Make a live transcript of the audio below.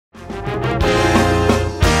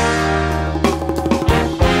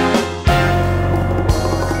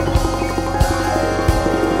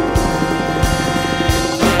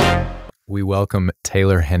we welcome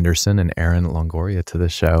Taylor Henderson and Aaron Longoria to the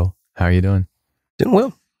show. How are you doing? Doing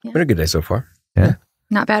well. Yeah. Been a good day so far. Yeah.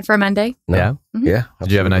 Not bad for a Monday. No. Yeah. Mm-hmm. Yeah. Absolutely.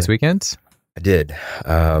 Did you have a nice weekend? I did.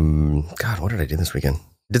 God, what did I do this weekend?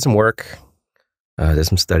 Did some work. Did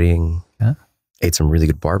some studying. Yeah. Ate some really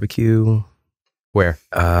good barbecue. Where?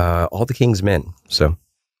 All the King's Men. So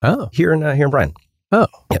here in Bryan. Oh.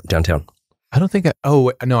 Yep, downtown. I don't think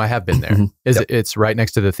no, I have been there. It's right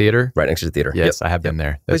next to the theater? Right next to the theater. Yes, Yep. I have been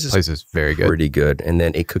there. That place is very good. Pretty good. And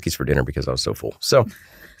then ate cookies for dinner because I was so full. So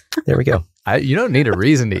there we go. You don't need a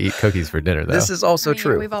reason to eat cookies for dinner, though. This is also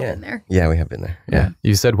true. We've all been there. Yeah, we have been there. Yeah.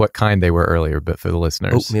 You said what kind they were earlier, but for the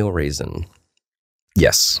listeners. Oatmeal raisin.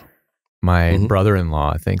 Yes. My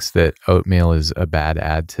brother-in-law thinks that oatmeal is a bad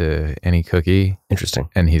add to any cookie. Interesting.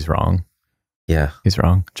 And he's wrong. Yeah. He's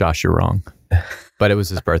wrong. Josh, you're wrong. But it was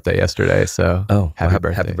his birthday yesterday, so happy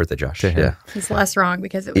birthday. Happy birthday, Josh. Yeah. He's less wrong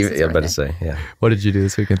because it was his I was about birthday. to say, yeah. What did you do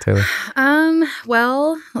this weekend, Taylor?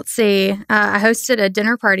 Well, let's see. I hosted a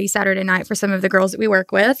dinner party Saturday night for some of the girls that we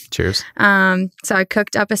work with. Cheers. So I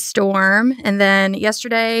cooked up a storm. And then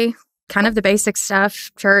yesterday, kind of the basic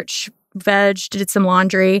stuff, church, veg, did some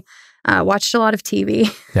laundry, watched a lot of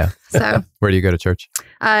TV. Yeah. So Where do you go to church?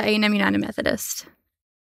 A&M United Methodist.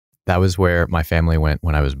 That was where my family went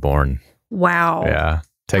when I was born. Wow. Yeah.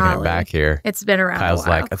 Taking Golly. it back here. It's been around Kyle's a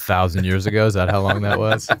while. like 1,000 years ago. Is that how long that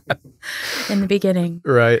was? In the beginning.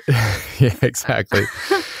 Right. Yeah, exactly.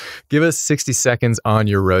 Give us 60 seconds on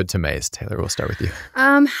your road to Maze. Taylor, we'll start with you.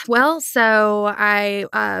 So I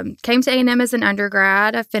came to A&M as an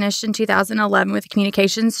undergrad. I finished in 2011 with a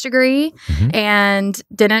communications degree and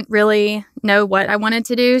didn't really know what I wanted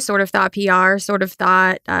to do. Sort of thought PR, sort of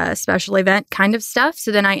thought special event kind of stuff.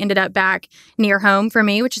 So then I ended up back near home for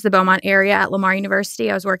me, which is the Beaumont area at Lamar University.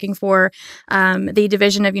 I was working for the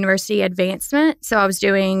Division of University Advancement. So I was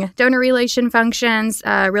doing donor relation functions,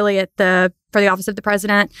 really for the Office of the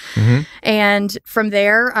President. And from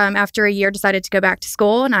there, after a year, decided to go back to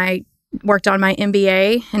school, and I worked on my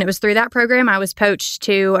MBA. And it was through that program I was poached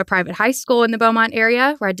to a private high school in the Beaumont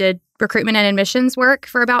area where I did recruitment and admissions work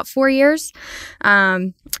for about 4 years,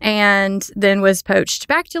 and then was poached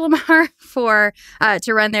back to Lamar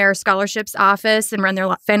to run their scholarships office and run their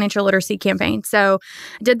financial literacy campaign. So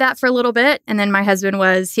I did that for a little bit, and then my husband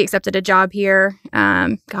he accepted a job here.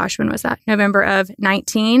 When was that? November of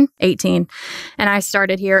 18, and I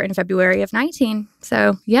started here in February of 19.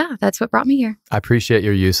 So yeah, that's what brought me here. I appreciate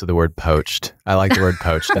your use of the word poached. I like the word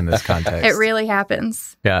poached in this context. It really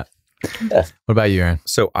happens. Yeah. What about you, Aaron?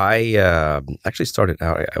 So I actually started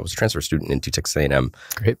out, I was a transfer student into Texas A&M.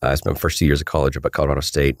 Great. I spent my first 2 years of college up at Colorado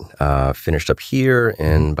State, finished up here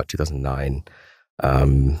in about 2009.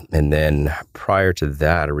 And then prior to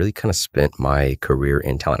that, I really kind of spent my career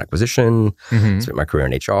in talent acquisition, spent my career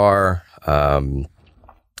in HR.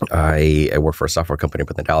 I worked for a software company up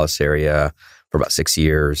in the Dallas area for about 6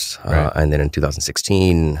 years. Right. And then in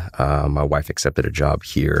 2016, my wife accepted a job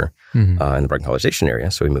here in the Bryan College Station area.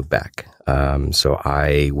 So we moved back. So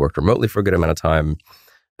I worked remotely for a good amount of time,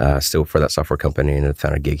 still for that software company, and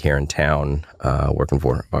found a gig here in town, working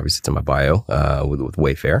for, obviously it's in my bio, with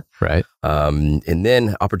Wayfair. Right. And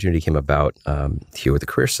then opportunity came about here with the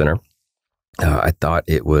Career Center. I thought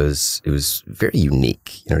it was very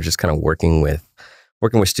unique, just kind of working with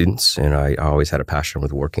students, and I always had a passion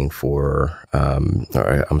with working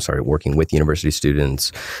with university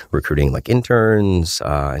students, recruiting like interns,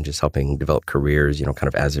 and just helping develop careers, kind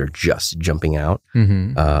of as they're just jumping out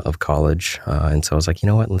of college. And so I was like, you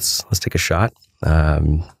know what, let's take a shot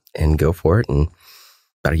and go for it. And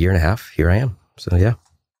about a year and a half, here I am. So yeah.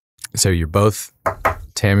 So you're both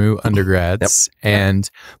TAMU undergrads and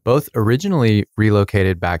both originally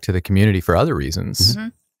relocated back to the community for other reasons.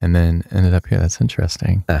 And then ended up here. That's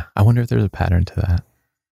interesting. I wonder if there's a pattern to that.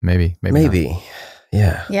 Maybe.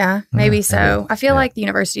 Yeah. Yeah, maybe so. I feel like the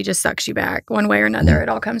university just sucks you back one way or another. It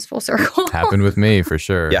all comes full circle. Happened with me for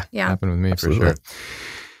sure. Yeah. Happened with me Absolutely. for sure.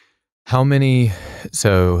 How many,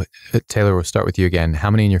 so Taylor, we'll start with you again. How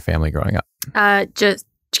many in your family growing up? Just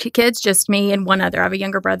kids, just me and one other. I have a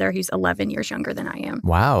younger brother who's 11 years younger than I am.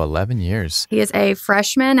 Wow, 11 years. He is a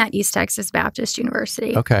freshman at East Texas Baptist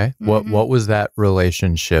University. Okay. What was that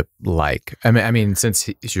relationship like? I mean, since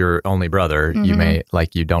he's your only brother,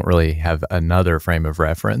 you don't really have another frame of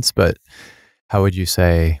reference, but what would you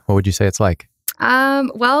say it's like?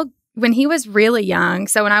 Well, when he was really young,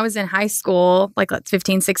 so when I was in high school, like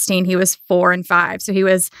 15, 16, he was 4 and 5. So he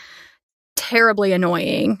was terribly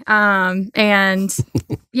annoying. And,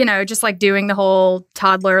 just like doing the whole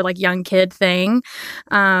toddler, like young kid thing,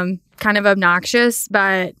 kind of obnoxious.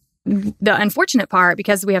 But the unfortunate part,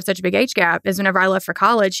 because we have such a big age gap, is whenever I left for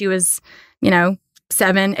college, he was,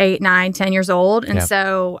 7, 8, 9, 10 years old. And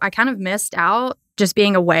so I kind of missed out just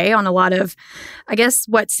being away on a lot of, I guess,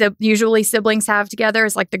 what usually siblings have together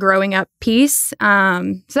is like the growing up piece. So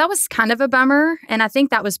that was kind of a bummer. And I think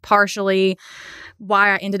that was partially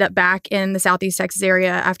why I ended up back in the Southeast Texas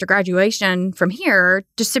area after graduation from here,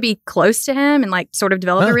 just to be close to him and like sort of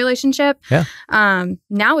develop a relationship. Yeah.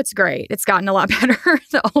 Now it's great. It's gotten a lot better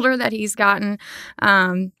the older that he's gotten.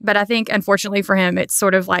 But I think, unfortunately for him, it's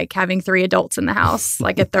sort of like having 3 adults in the house,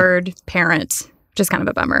 like a third parent, which is kind of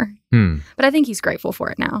a bummer. But I think he's grateful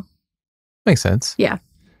for it now. Makes sense. Yeah.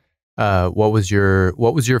 What was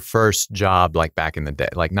your first job like back in the day?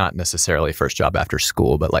 Like not necessarily first job after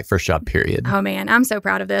school, but like first job period. Oh man, I'm so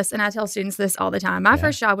proud of this. And I tell students this all the time. My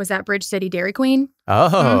first job was at Bridge City Dairy Queen.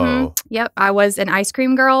 Oh. Yep. I was an ice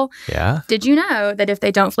cream girl. Yeah. Did you know that if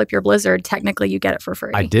they don't flip your Blizzard, technically you get it for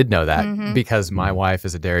free? I did know that because my wife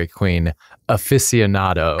is a Dairy Queen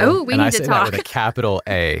aficionado. Oh, we need to talk. And I say that with a capital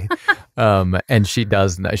A. And she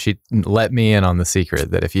let me in on the secret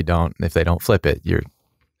that if they don't flip it, you're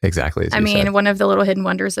exactly as you said. One of the little hidden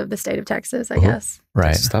wonders of the state of Texas, I guess.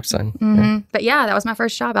 Right. Stop sign. Yeah. But yeah, that was my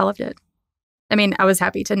first job. I loved it. I mean, I was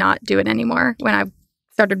happy to not do it anymore when I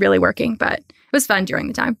started really working, but it was fun during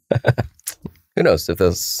the time. Who knows if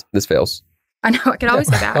this fails? I know. I could always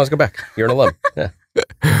go back. Always go back. You're an alum. Yeah.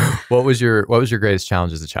 What was your greatest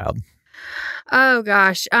challenge as a child? Oh,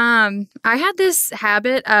 gosh. I had this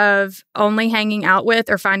habit of only hanging out with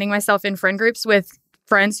or finding myself in friend groups with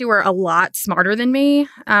friends who were a lot smarter than me,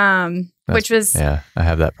 which was... Yeah, I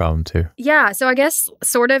have that problem too. Yeah, so I guess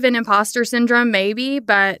sort of an imposter syndrome maybe,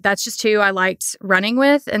 but that's just who I liked running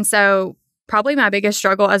with. And so probably my biggest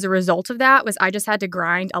struggle as a result of that was I just had to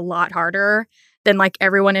grind a lot harder than like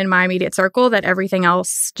everyone in my immediate circle, that everything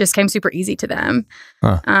else just came super easy to them.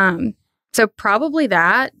 So probably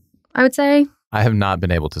that, I would say. I have not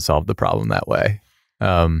been able to solve the problem that way.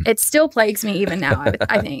 It still plagues me even now,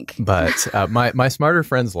 I think. But my smarter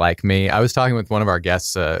friends like me. I was talking with one of our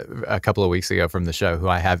guests a couple of weeks ago from the show who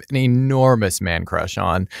I have an enormous man crush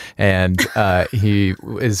on. And he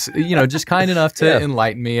is, just kind enough to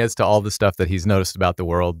enlighten me as to all the stuff that he's noticed about the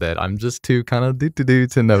world that I'm just too kind of do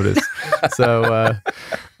to notice. So,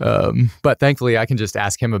 but thankfully I can just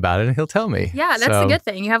ask him about it and he'll tell me. Yeah, that's the good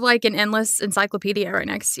thing. You have like an endless encyclopedia right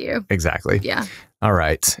next to you. Exactly. Yeah. All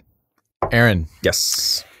right. Aaron.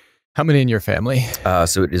 Yes. How many in your family?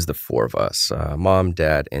 So it is the 4 of us, mom,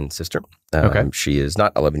 dad, and sister. Okay. She is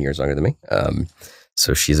not 11 years younger than me.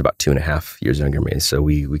 So she's about 2.5 years younger than me. So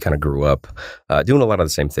we kind of grew up doing a lot of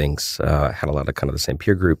the same things, had a lot of kind of the same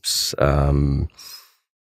peer groups.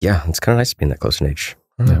 Yeah, it's kind of nice to be in that close in age.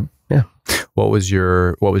 Yeah. What was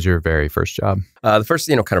your very first job? The first,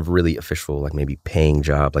 kind of really official, like maybe paying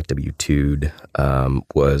job, like W-2'd,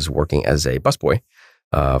 was working as a busboy.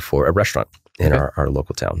 For a restaurant in our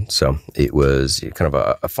local town. So it was kind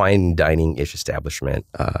of a fine dining-ish establishment.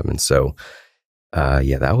 And so,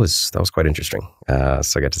 that was quite interesting.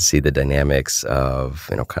 So I got to see the dynamics of,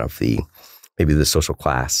 kind of maybe the social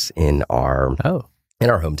class in our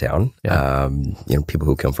hometown. Yeah. People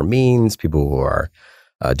who come from means, people who are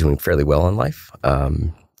doing fairly well in life.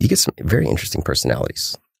 You get some very interesting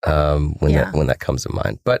personalities when that comes to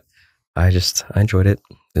mind. But I enjoyed it.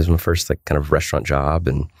 It was my first kind of restaurant job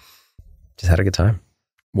and just had a good time.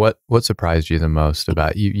 What surprised you the most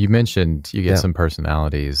about you mentioned you get some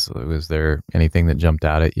personalities. Was there anything that jumped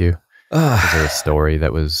out at you? Was there a story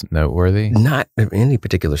that was noteworthy? Not any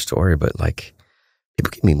particular story, but like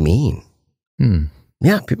people can be mean.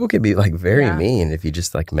 Yeah, people can be like very mean if you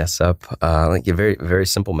just like mess up. Like a very, very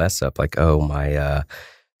simple mess up. Like, oh my,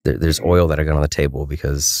 there's oil that I got on the table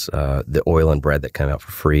because the oil and bread that came out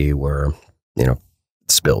for free were,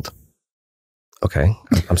 spilled. Okay,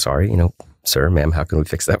 I'm sorry, sir, ma'am, how can we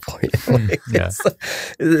fix that for you?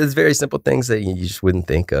 It's very simple things that you just wouldn't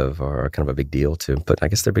think of are kind of a big deal to, but I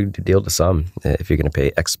guess they're a big deal to some. If you're going to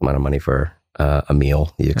pay X amount of money for a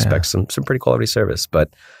meal, you expect some pretty quality service.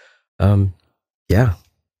 But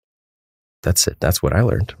that's it. That's what I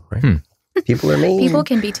learned, right? People are mean. People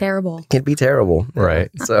can be terrible. Can be terrible.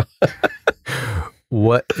 Right. So...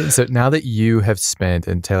 So now that you have spent,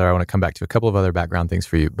 and Taylor, I want to come back to a couple of other background things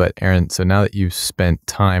for you, but Aaron, so now that you've spent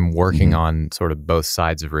time working on sort of both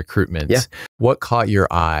sides of recruitment, what caught your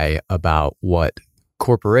eye about what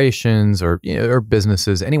corporations or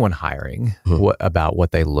businesses, anyone hiring, about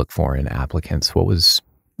what they look for in applicants? What was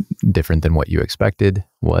different than what you expected?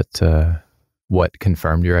 What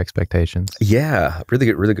confirmed your expectations? Yeah, really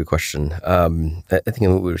good question. I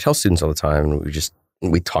think we tell students all the time,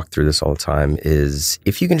 we talk through this all the time, is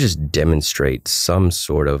if you can just demonstrate some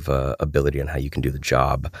sort of ability on how you can do the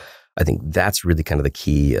job, I think that's really kind of the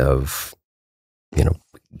key of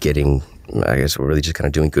getting, I guess we're really just kind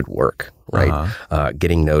of doing good work, right?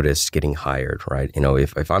 Getting noticed, getting hired, right?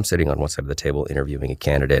 If I'm sitting on one side of the table interviewing a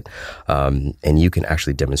candidate, and you can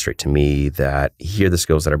actually demonstrate to me that here are the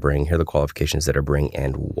skills that I bring, here are the qualifications that I bring,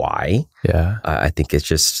 and why. Yeah, I think it's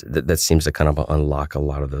just that seems to kind of unlock a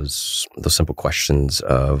lot of those simple questions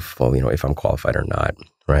of, well, if I'm qualified or not,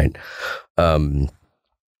 right?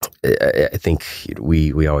 I think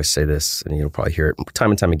we always say this, and you'll probably hear it time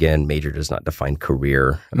and time again: major does not define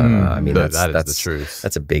career. That's the truth.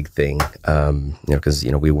 That's a big thing, because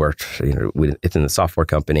we worked, it's in the software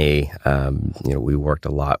company. We worked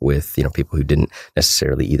a lot with people who didn't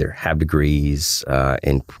necessarily either have degrees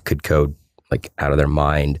and could code like out of their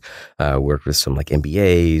mind. Worked with some like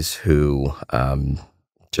MBAs who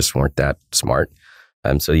just weren't that smart.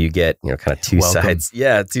 So you get, kind of two sides.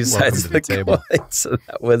 Yeah, two sides of the table. So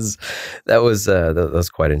that was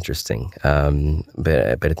quite interesting.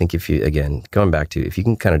 But I think if you, again, going back to, if you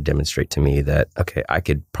can kind of demonstrate to me that, okay, I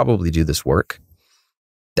could probably do this work,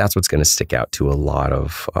 that's what's going to stick out to a lot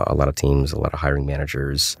of teams, a lot of hiring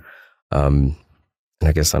managers. And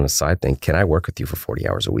I guess on a side thing, can I work with you for 40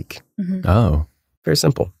 hours a week? Mm-hmm. Oh, very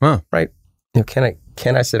simple, right?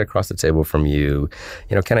 Can I sit across the table from you?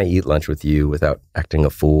 Can I eat lunch with you without acting a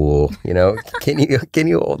fool? Can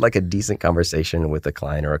you hold like a decent conversation with a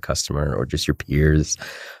client or a customer or just your peers,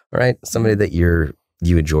 right? Somebody that you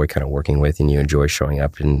enjoy kind of working with and you enjoy showing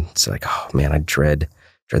up, and it's like, oh man, I dread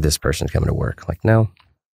this person coming to work. Like, no,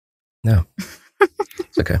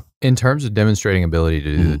 it's okay. In terms of demonstrating ability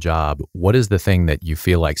to do the job, what is the thing that you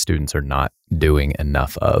feel like students are not doing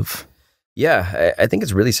enough of? Yeah, I think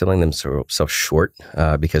it's really selling themselves short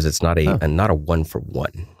because it's not a one for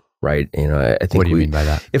one, right? I think. What do you mean by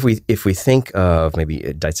that? If we think of maybe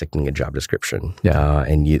dissecting a job description,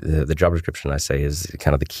 and the job description I say is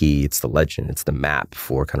kind of the key. It's the legend. It's the map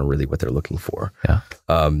for kind of really what they're looking for. Yeah.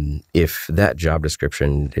 If that job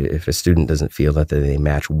description, if a student doesn't feel that they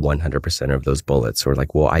match 100% of those bullets, or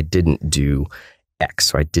like, well, I didn't do X,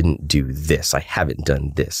 so I didn't do this, I haven't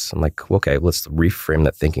done this. I'm like, okay, let's reframe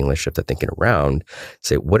that thinking, let's shift that thinking around,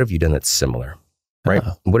 say, what have you done that's similar, right?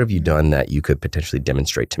 What have you done that you could potentially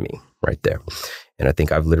demonstrate to me right there? And I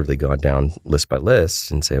think I've literally gone down list by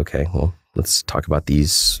list and say, okay, well, let's talk about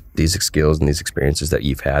these skills and these experiences that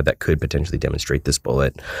you've had that could potentially demonstrate this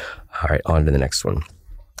bullet. All right, on to the next one.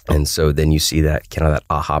 And so then you see that kind of that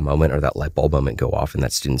aha moment or that light bulb moment go off in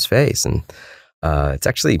that student's face. And it's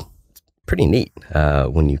actually pretty neat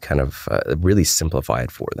when you kind of really simplify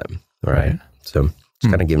it for them, right? So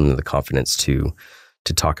just kind of give them the confidence to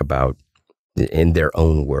talk about in their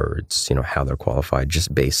own words, how they're qualified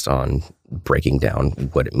just based on breaking down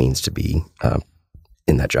what it means to be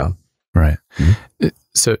in that job. Right. Mm-hmm.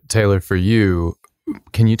 So Taylor, for you,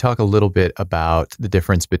 can you talk a little bit about the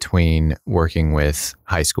difference between working with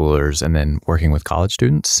high schoolers and then working with college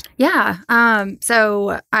students? Yeah.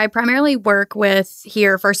 So I primarily work with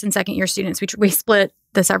here first and second year students. We split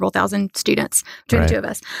the several thousand students between the two of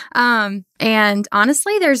us. And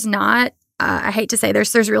honestly, there's not, I hate to say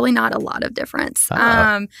there's really not a lot of difference.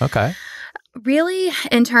 Okay. Really,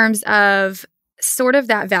 in terms of sort of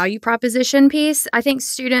that value proposition piece, I think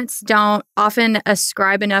students don't often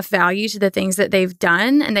ascribe enough value to the things that they've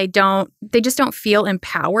done, and they just don't feel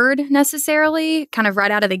empowered necessarily kind of right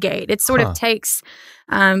out of the gate. It sort of takes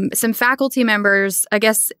some faculty members, I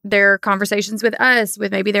guess their conversations with us,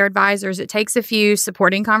 with maybe their advisors, it takes a few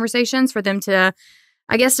supporting conversations for them to,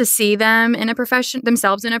 I guess, to see them in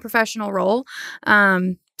themselves in a professional role.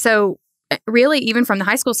 So really, even from the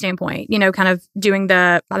high school standpoint, kind of doing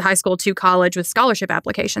the high school to college with scholarship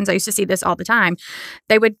applications, I used to see this all the time.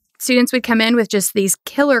 Students would come in with just these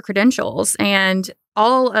killer credentials and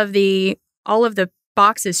all of the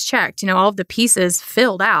boxes checked, all of the pieces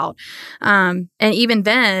filled out. And even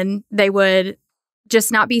then they would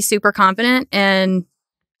just not be super confident in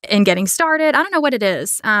getting started. I don't know what it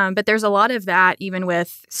is, but there's a lot of that even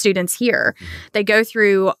with students here. They go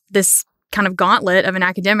through this kind of gauntlet of an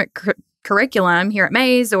academic curriculum here at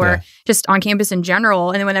Mays or just on campus in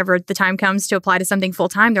general. And then whenever the time comes to apply to something full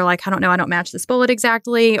time, they're like, I don't know, I don't match this bullet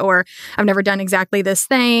exactly, or I've never done exactly this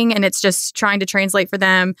thing. And it's just trying to translate for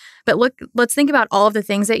them. But let's think about all of the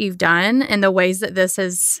things that you've done and the ways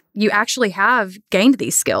that you actually have gained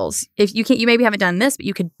these skills. If you maybe haven't done this, but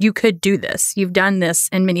you could do this. You've done this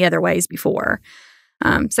in many other ways before.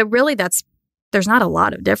 So really there's not a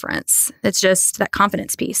lot of difference. It's just that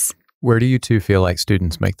confidence piece. Where do you two feel like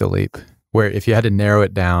students make the leap? Where, if you had to narrow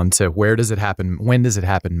it down to where does it happen, when does it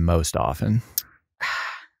happen most often?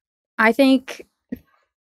 I think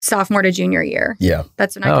sophomore to junior year. Yeah.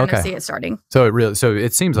 That's when I kind of see it starting. So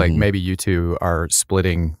it seems like maybe you two are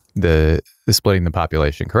splitting the splitting the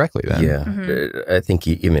population correctly then. Yeah. I think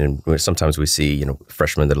even sometimes we see,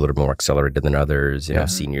 freshmen that are a little bit more accelerated than others,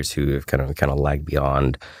 seniors who have kind of lagged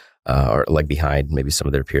beyond or lag behind maybe some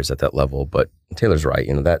of their peers at that level. But Taylor's right.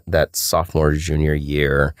 That sophomore, junior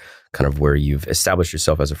year, kind of where you've established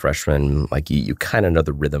yourself as a freshman, like you kind of know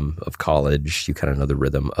the rhythm of college. You kind of know the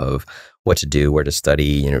rhythm of what to do, where to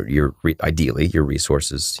study. Ideally your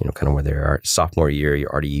resources, kind of where they are. Sophomore year,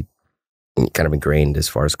 you're already kind of ingrained as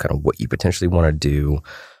far as kind of what you potentially want to do.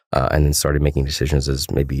 And then started making decisions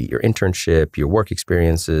as maybe your internship, your work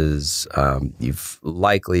experiences. You've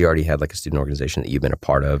likely already had like a student organization that you've been a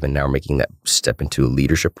part of, and now making that step into a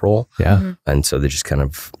leadership role. Yeah. And so they're just kind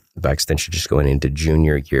of, by extension, just going into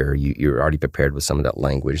junior year, you're already prepared with some of that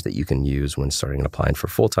language that you can use when starting and applying for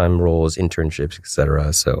full-time roles, internships, et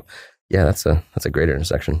cetera. So yeah, that's a great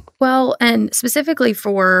intersection. Well, and specifically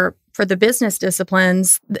for the business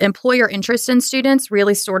disciplines, the employer interest in students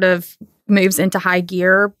really sort of moves into high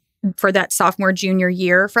gear for that sophomore, junior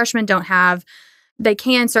year. Freshmen they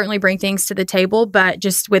can certainly bring things to the table, but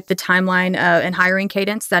just with the timeline and hiring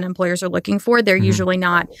cadence that employers are looking for, they're usually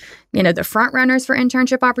not, the front runners for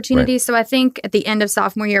internship opportunities. Right. So I think at the end of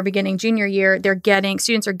sophomore year, beginning junior year,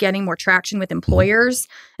 students are getting more traction with employers.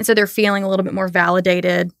 And so they're feeling a little bit more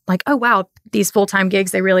validated, like, oh, wow, these full-time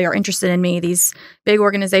gigs, they really are interested in me. These big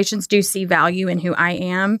organizations do see value in who I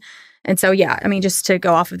am. And so, yeah, I mean, just to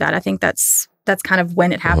go off of that, I think that's kind of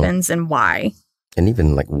when it happens and why. And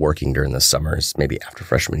even like working during the summers, maybe after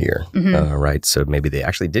freshman year, right? So maybe they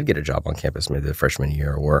actually did get a job on campus, maybe the freshman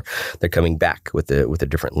year, or they're coming back with a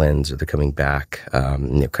different lens, or they're coming back,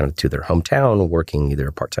 kind of to their hometown, working either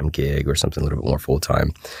a part-time gig or something a little bit more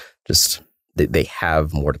full-time. Just they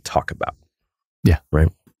have more to talk about. Yeah,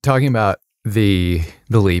 right. Talking about the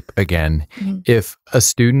leap again, if a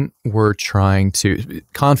student were trying to,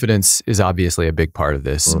 confidence is obviously a big part of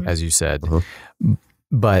this, as you said.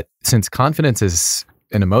 But since confidence is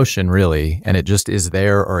an emotion, really, and it just is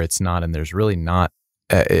there or it's not, and there's really not,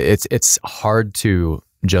 it's hard to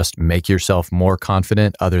just make yourself more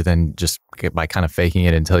confident other than just by kind of faking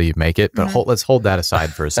it until you make it. But let's hold that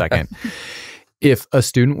aside for a second. If a young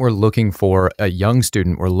student were looking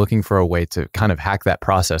for a way to kind of hack that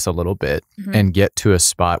process a little bit and get to a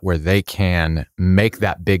spot where they can make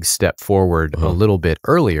that big step forward a little bit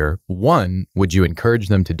earlier, one, would you encourage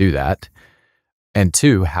them to do that? And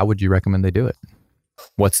two, how would you recommend they do it?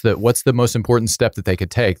 What's the most important step that they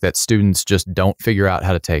could take that students just don't figure out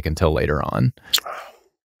how to take until later on?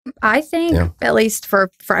 I think, at least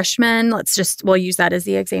for freshmen, we'll use that as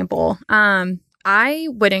the example. I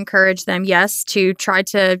would encourage them, yes, to try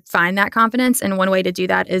to find that confidence. And one way to do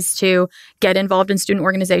that is to get involved in student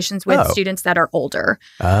organizations with students that are older.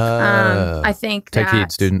 I think take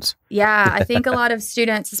heed, students. Yeah, I think a lot of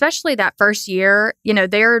students, especially that first year,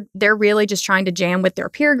 they're really just trying to jam with their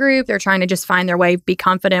peer group. They're trying to just find their way, be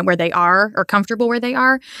confident where they are or comfortable where they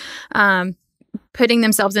are. Putting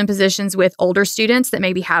themselves in positions with older students that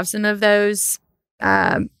maybe have some of those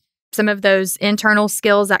internal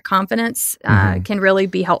skills, that confidence can really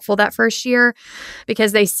be helpful that first year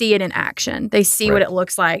because they see it in action. They see what it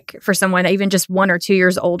looks like for someone even just 1 or 2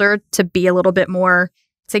 years older to be a little bit more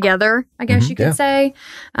together, I guess you could say.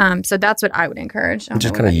 So that's what I would encourage.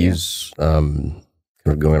 Just kind of use, kind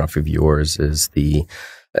of going off of yours, is they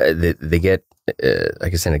get, I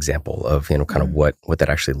guess, an example of, kind of what that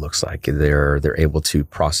actually looks like. They're able to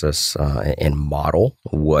process and model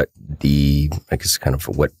what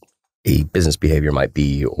what a business behavior might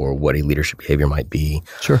be or what a leadership behavior might be.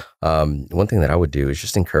 Sure. One thing that I would do is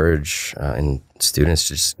just encourage and students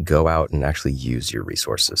to just go out and actually use your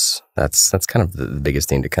resources. That's kind of the biggest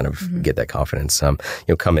thing to kind of get that confidence.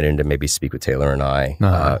 Coming in to maybe speak with Taylor and I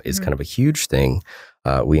is kind of a huge thing.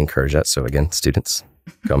 We encourage that. So again, students,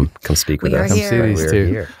 come speak with us. Come see these two.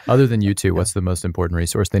 Here. Other than you two, what's the most important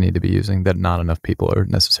resource they need to be using that not enough people are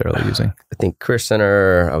necessarily using? I think Career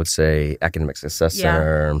Center. I would say Academic Success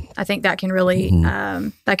Center. I think that can really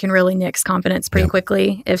nix confidence pretty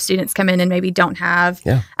quickly if students come in and maybe don't have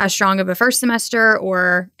as strong of a first semester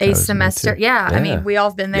or a semester. I mean, we all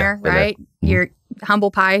have been there, right? Your humble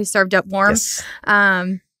pie served up warm. Yes.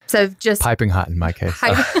 So just piping hot in my case.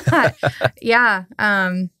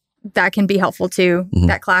 That can be helpful too.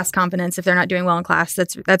 That class confidence, if they're not doing well in class,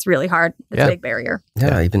 that's really hard. That's a big barrier.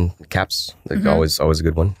 Yeah, even CAPS, always a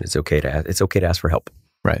good one. It's okay to ask for help.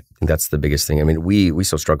 Right. I think that's the biggest thing. I mean, we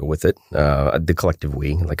still struggle with it. The collective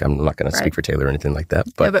we. Like, I'm not going to speak for Taylor or anything like that.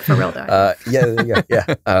 But for real though.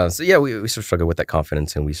 We still struggle with that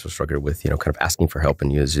confidence, and we still struggle with kind of asking for help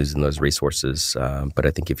and using those resources. But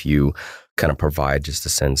I think if you kind of provide just a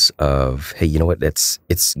sense of, hey, you know what,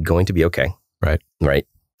 it's going to be okay. Right.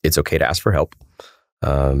 it's okay to ask for help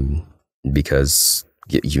because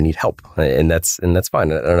you need help, and that's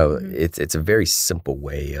fine. I don't know. It's a very simple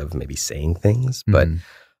way of maybe saying things, but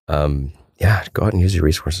yeah, go out and use your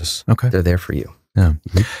resources. Okay, they're there for you. Yeah.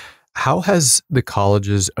 How has the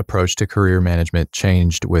college's approach to career management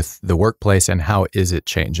changed with the workplace, and how is it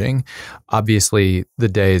changing? Obviously, the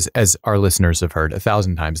days, as our listeners have heard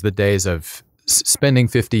 1,000 times, the days of spending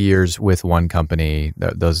 50 years with one company,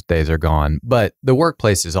 those days are gone. But the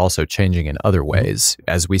workplace is also changing in other ways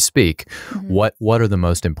as we speak. What are the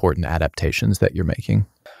most important adaptations that you're making?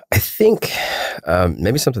 I think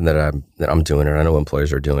maybe something that I'm doing, and I know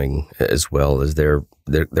employers are doing as well, is they're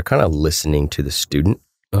kind of listening to the student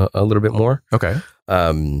a little bit more. Okay.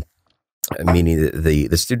 Meaning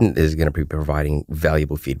the student is going to be providing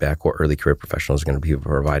valuable feedback, or early career professionals are going to be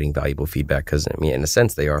providing valuable feedback because, I mean, in a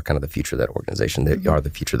sense, they are kind of the future of that organization. They are the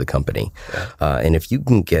future of the company. And if you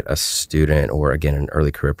can get a student, or again, an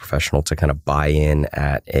early career professional, to kind of buy in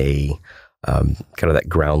at a kind of that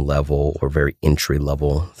ground level or very entry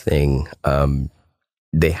level thing,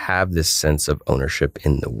 they have this sense of ownership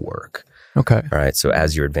in the work. Okay. All right. So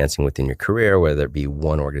as you're advancing within your career, whether it be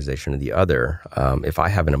one organization or the other, if I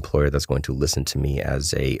have an employer that's going to listen to me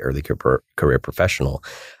as a early career professional,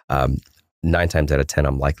 9 times out of 10,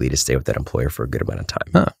 I'm likely to stay with that employer for a good amount of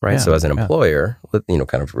time. Right. Yeah, so as an employer,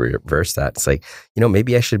 kind of reverse that. It's like,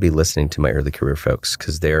 maybe I should be listening to my early career folks,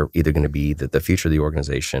 because they're either going to be the future of the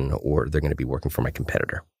organization, or they're going to be working for my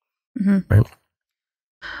competitor. Right.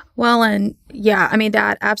 Well, and yeah, I mean,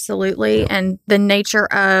 that absolutely. And the nature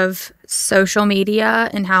of social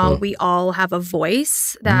media and how we all have a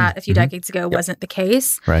voice that a few decades ago wasn't the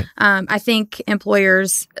case. Right. I think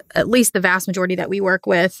employers, at least the vast majority that we work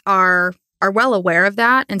with, are well aware of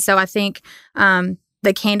that. And so I think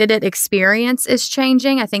the candidate experience is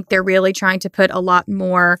changing. I think they're really trying to put a lot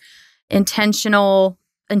more intentional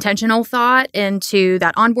thought into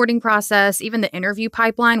that onboarding process, even the interview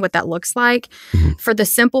pipeline, what that looks like, for the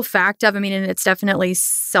simple fact of, and it's definitely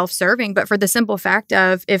self-serving, but for the simple fact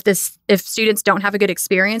of, if students don't have a good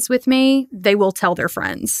experience with me, they will tell their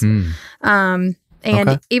friends. And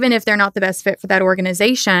even if they're not the best fit for that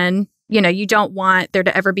organization, you don't want there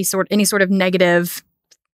to ever be any sort of negative,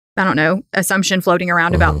 I don't know, assumption floating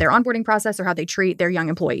around about their onboarding process or how they treat their young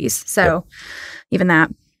employees. So even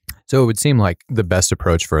that. So it would seem like the best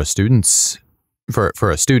approach for a student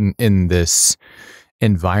in this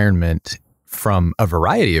environment, from a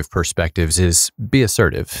variety of perspectives, is be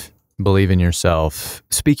assertive, believe in yourself,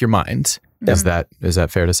 speak your mind. Is that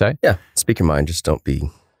fair to say? Yeah, speak your mind. Just don't be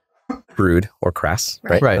rude or crass.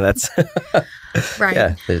 Right. And that's right.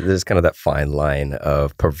 Yeah, there's kind of that fine line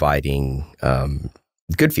of providing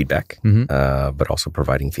good feedback, but also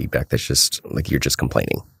providing feedback that's just like you're just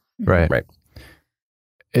complaining. Right.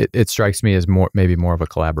 It strikes me as maybe more of a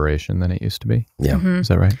collaboration than it used to be. Yeah. Is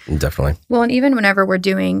that right? Definitely. Well, and even whenever we're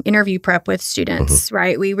doing interview prep with students,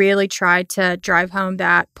 right, we really try to drive home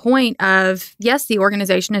that point of, yes, the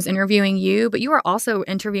organization is interviewing you, but you are also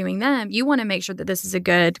interviewing them. You want to make sure that this is a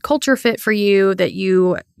good culture fit for you, that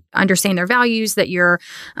you understand their values, that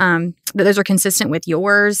that those are consistent with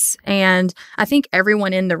yours. And I think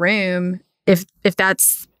everyone in the room, if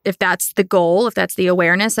that's the goal, if that's the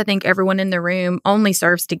awareness, I think everyone in the room only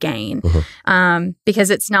serves to gain, because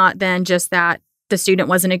it's not then just that the student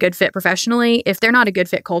wasn't a good fit professionally. If they're not a good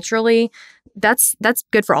fit culturally, that's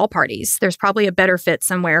good for all parties. There's probably a better fit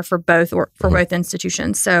somewhere for both, or for both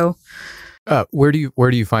institutions. So where do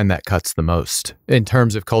you find that cuts the most in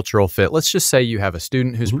terms of cultural fit? Let's just say you have a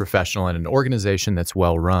student who's professional in an organization that's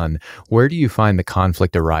well run. Where do you find the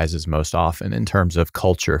conflict arises most often in terms of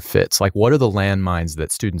culture fits? Like, what are the landmines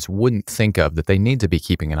that students wouldn't think of that they need to be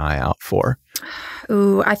keeping an eye out for?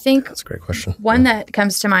 Ooh, I think that's a great question. One that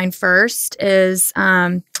comes to mind first is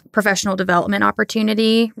professional development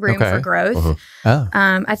opportunity, room for growth.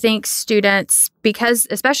 I think students, because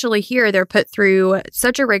especially here, they're put through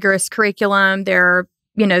such a rigorous curriculum.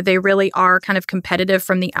 They really are kind of competitive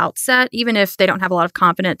from the outset. Even if they don't have a lot of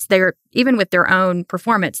confidence, even with their own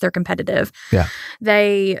performance, they're competitive. Yeah.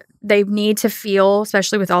 They need to feel,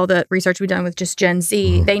 especially with all the research we've done with just Gen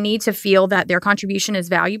Z, they need to feel that their contribution is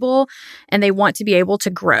valuable, and they want to be able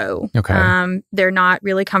to grow. Okay. They're not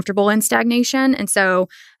really comfortable in stagnation. And so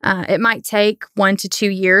it might take 1 to 2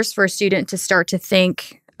 years for a student to start to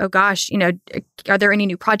think, oh gosh, are there any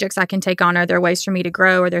new projects I can take on? Are there ways for me to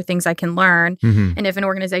grow? Are there things I can learn? And if an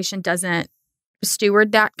organization doesn't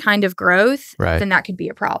steward that kind of growth, right, then that could be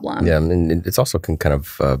a problem. Yeah, and it's also kind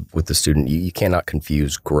of with the student, you cannot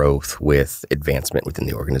confuse growth with advancement within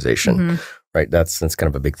the organization, right? That's kind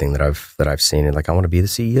of a big thing that I've seen. And like, I want to be the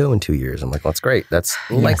CEO in 2 years. I'm like, well, that's great. That's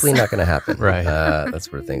likely not going to happen, right? That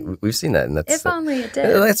sort of thing. We've seen that, and that's if only it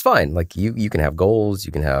did. That's fine. Like you can have goals,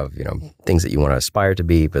 you can have things that you want to aspire to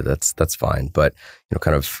be, but that's fine. But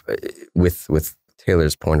kind of with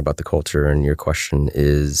Taylor's point about the culture, and your question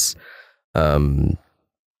is,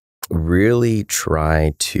 really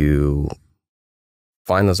try to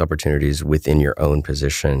find those opportunities within your own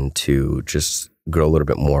position to just grow a little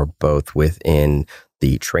bit more, both within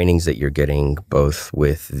the trainings that you're getting, both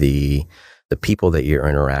with the people that you're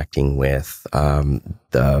interacting with,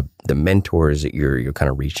 the mentors that you're kind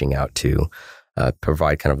of reaching out to,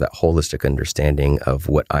 provide kind of that holistic understanding of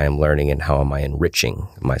what I am learning and how am I enriching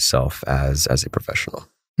myself as a professional.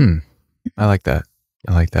 I like that.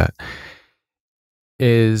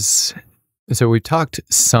 So we've talked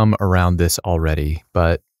some around this already,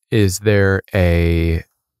 but is there in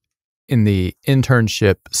the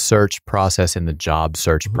internship search process, in the job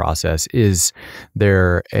search process, is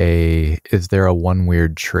there a one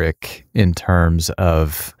weird trick in terms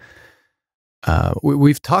of,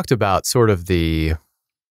 we've talked about sort of the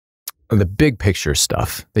big picture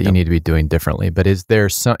stuff that you need to be doing differently, but is there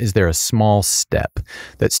a small step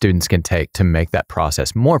that students can take to make that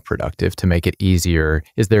process more productive, to make it easier?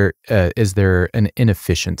 Is there an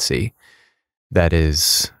inefficiency that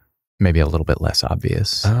is maybe a little bit less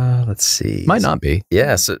obvious? Let's see. Might not be.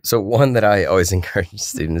 Yeah. So one that I always encourage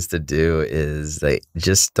students to do is they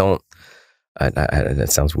just don't,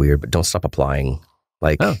 it sounds weird, but don't stop applying.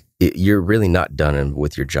 Like you're really not done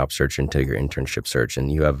with your job search until your internship search, and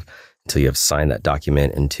until you have signed that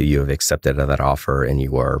document, until you have accepted that offer, and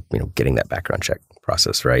you are, getting that background check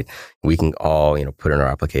process, right? We can all, put in our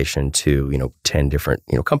application to, 10 different,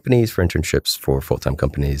 companies for internships, for full-time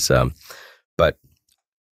companies. But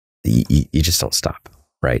you just don't stop,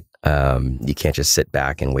 right? You can't just sit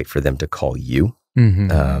back and wait for them to call you.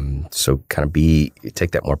 So kind of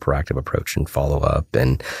take that more proactive approach and follow up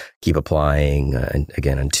and keep applying. And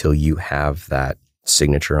again, until you have that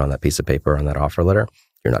signature on that piece of paper, on that offer letter,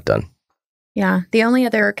 you're not done. Yeah. The only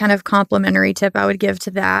other kind of complimentary tip I would give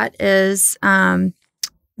to that is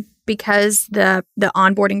because the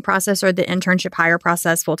onboarding process or the internship hire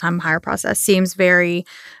process, full-time hire process seems very,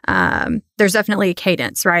 there's definitely a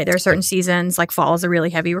cadence, right? There are certain seasons, like fall is a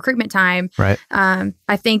really heavy recruitment time. Right.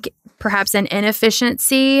 I think perhaps an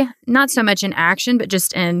inefficiency, not so much in action, but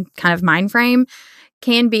just in kind of mind frame,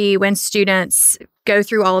 can be when students go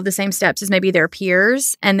through all of the same steps as maybe their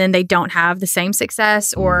peers, and then they don't have the same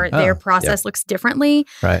success, or their process looks differently.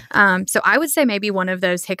 Right. So I would say maybe one of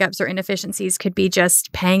those hiccups or inefficiencies could be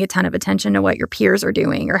just paying a ton of attention to what your peers are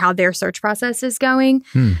doing or how their search process is going.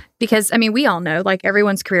 Because, I mean, we all know, like,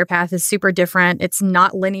 everyone's career path is super different. It's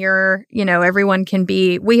not linear. Everyone can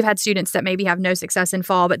be, we've had students that maybe have no success in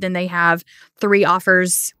fall, but then they have 3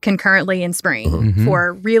 offers concurrently in spring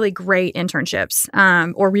for really great internships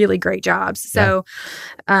or really great jobs. So,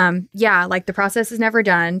 like, the process is never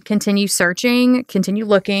done. Continue searching, continue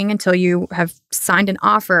looking until you have signed an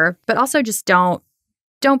offer, but also just don't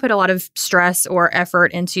put a lot of stress or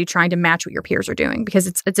effort into trying to match what your peers are doing, because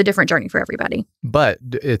it's a different journey for everybody. But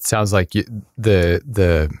it sounds like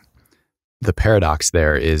the paradox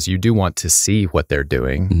there is you do want to see what they're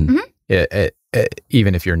doing,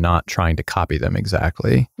 even if you're not trying to copy them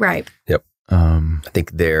exactly. Right. Yep. I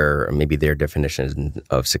think maybe their definition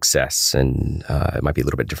of success, and it might be a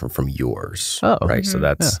little bit different from yours. Right. So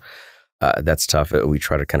that's tough. We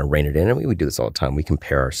try to kind of rein it in, and we do this all the time. We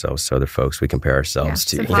compare ourselves to other folks. We compare ourselves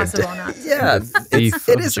to... It's impossible not to. Yeah.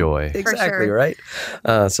 It is joy. Exactly, sure. Right?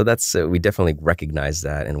 So that's... we definitely recognize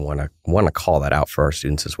that and want to call that out for our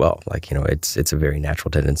students as well. Like, it's a very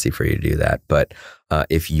natural tendency for you to do that. But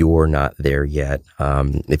if you're not there yet,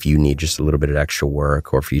 if you need just a little bit of extra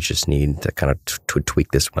work, or if you just need to kind of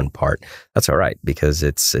tweak this one part, that's all right, because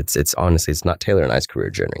it's honestly, it's not Taylor and I's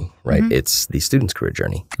career journey, right? It's the student's career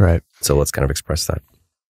journey. Right. So let's kind of express that.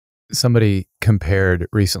 Somebody compared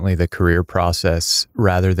recently the career process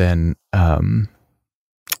rather than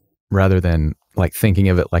like thinking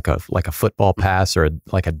of it like a football pass or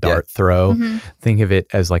like a dart throw. Think of it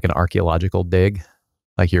as like an archaeological dig.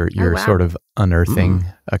 Like you're sort of unearthing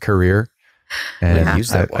a career. And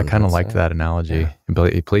I kind of liked that analogy.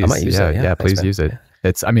 Yeah. Please, I might use that, please use it.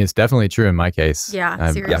 It's definitely true in my case.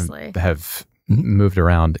 Yeah, seriously. I have moved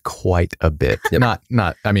around quite a bit. Not,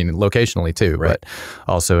 I mean, locationally too, but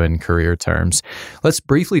also in career terms. Let's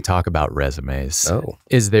briefly talk about resumes. Oh.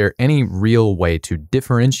 Is there any real way to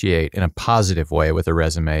differentiate in a positive way with a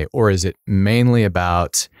resume, or is it mainly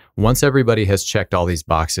about once everybody has checked all these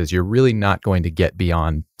boxes, you're really not going to get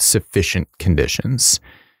beyond sufficient conditions,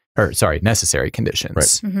 or necessary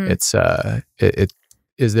conditions? It's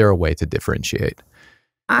is there a way to differentiate?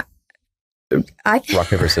 Rock,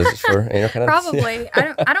 paper, scissors for kind of probably.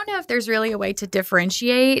 I don't know if there's really a way to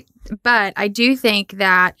differentiate, but I do think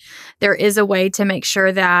that there is a way to make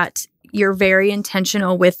sure that you're very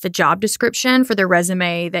intentional with the job description for the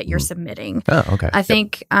resume that you're submitting. Oh, okay. I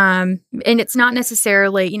think, and it's not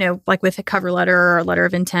necessarily, like with a cover letter or a letter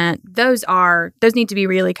of intent, those need to be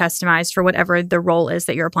really customized for whatever the role is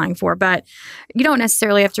that you're applying for. But you don't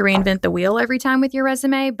necessarily have to reinvent the wheel every time with your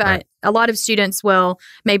resume, but a lot of students will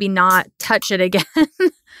maybe not touch it again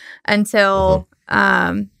until,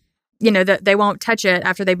 they won't touch it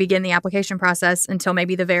after they begin the application process until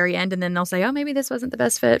maybe the very end. And then they'll say, oh, maybe this wasn't the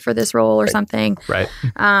best fit for this role or something. Right.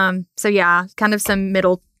 So yeah, kind of some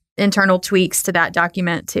internal tweaks to that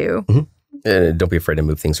document too. Don't be afraid to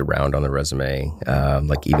move things around on the resume.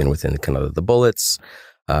 Like even within kind of the bullets,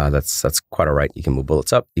 that's quite all right. You can move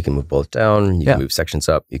bullets up, you can move bullets down, you can move sections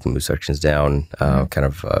up, you can move sections down,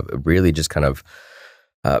 really just kind of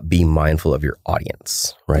be mindful of your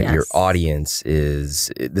audience, right? Yes. Your audience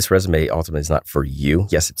this resume ultimately is not for you.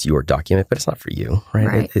 Yes, it's your document, but it's not for you,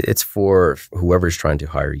 right? It's for whoever's trying to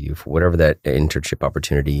hire you, for whatever that internship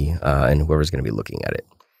opportunity, and whoever's going to be looking at it.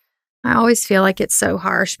 I always feel like it's so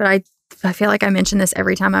harsh, but I feel like I mention this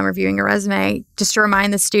every time I'm reviewing a resume, just to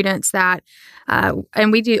remind the students that,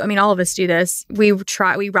 and we do, all of us do this. We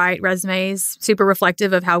write resumes super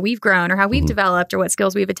reflective of how we've grown or how we've developed or what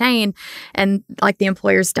skills we've attained. And like the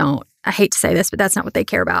employers don't, I hate to say this, but that's not what they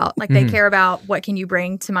care about. Like they care about what can you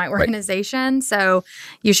bring to my organization. Right. So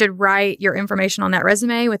you should write your information on that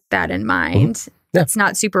resume with that in mind. Yeah. It's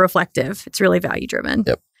not super reflective. It's really value driven.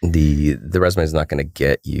 Yep. The resume is not going to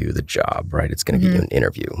get you the job, right? It's going to get you an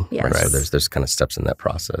interview, right? So there's kind of steps in that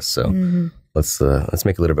process. So let's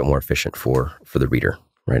make it a little bit more efficient for the reader,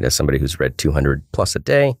 right? As somebody who's read 200 plus a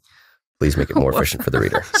day, please make it more efficient for the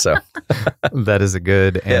reader. So that is a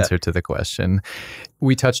good answer to the question.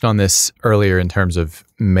 We touched on this earlier in terms of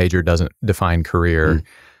major doesn't define career.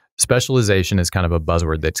 Specialization is kind of a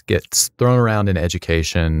buzzword that gets thrown around in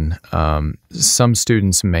education. Some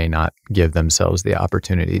students may not give themselves the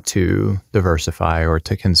opportunity to diversify or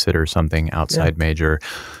to consider something outside major.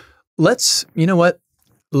 Let's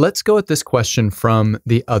go at this question from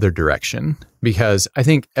the other direction, because I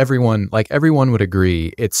think everyone would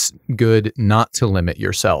agree it's good not to limit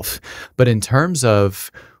yourself. But in terms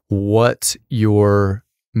of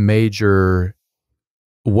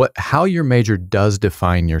how your major does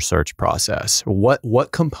define your search process.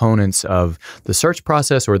 What components of the search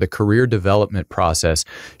process or the career development process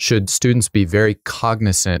should students be very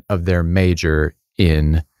cognizant of their major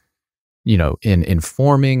in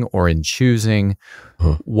informing or in choosing?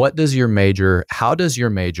 How does your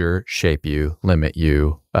major shape you, limit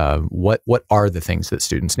you? What are the things that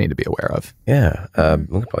students need to be aware of? Yeah.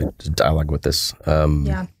 We could probably just dialogue with this.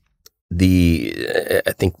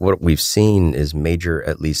 I think what we've seen is major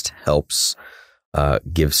at least helps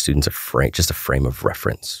give students a frame of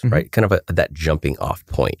reference, right? Kind of that jumping off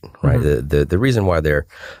point, right? The reason why they're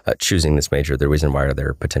choosing this major, the reason why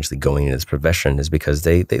they're potentially going into this profession is because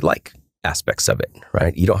they like aspects of it,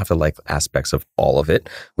 right? You don't have to like aspects of all of it,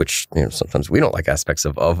 which sometimes we don't like aspects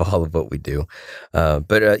of all of what we do,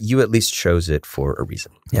 but you at least chose it for a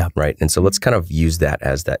reason, right? And so let's kind of use that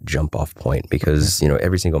as that jump off point, because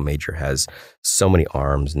every single major has so many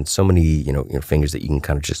arms and so many fingers that you can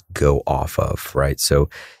kind of just go off of, right? So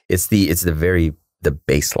it's the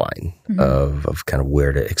baseline of kind of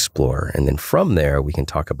where to explore. And then from there, we can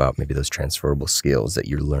talk about maybe those transferable skills that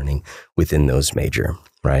you're learning within those major,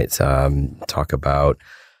 right? Talk about,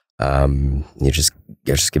 just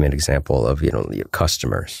give me an example of,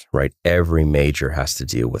 customers, right? Every major has to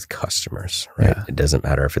deal with customers, right? Yeah. It doesn't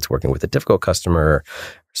matter if it's working with a difficult customer,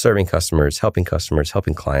 serving customers, helping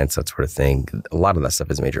clients, that sort of thing. A lot of that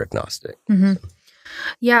stuff is major agnostic.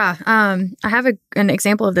 Yeah. I have an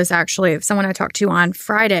example of this actually of someone I talked to on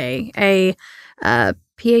Friday, a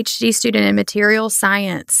PhD student in material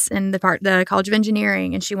science in the College of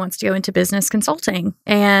Engineering, and she wants to go into business consulting.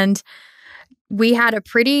 And we had a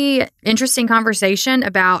pretty interesting conversation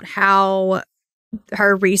about how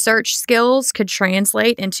her research skills could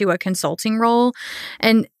translate into a consulting role.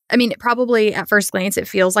 And I mean, probably at first glance, it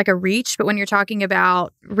feels like a reach. But when you're talking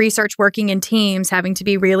about research working in teams, having to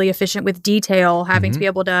be really efficient with detail, having to be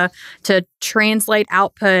able to translate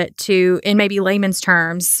output to, in maybe layman's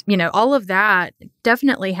terms, all of that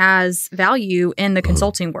definitely has value in the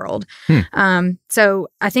consulting world. So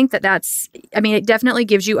I think it definitely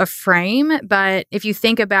gives you a frame. But if you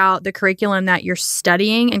think about the curriculum that you're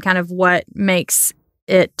studying and kind of what makes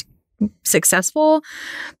it successful,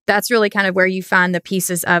 that's really kind of where you find the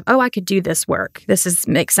pieces of, I could do this work.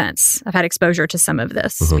 Makes sense. I've had exposure to some of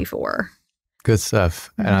this before. Good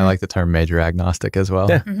stuff. And I like the term major agnostic as well.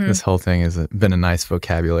 Yeah. This whole thing has been a nice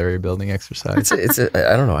vocabulary building exercise.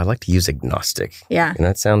 I don't know. I like to use agnostic. Yeah. And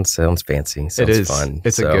that sounds fancy. Sounds it is fun.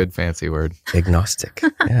 It's a good fancy word. Agnostic.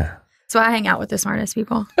 Yeah. So I hang out with the smartest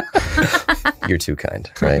people. You're too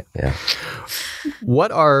kind, right? Yeah.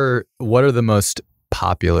 What are the most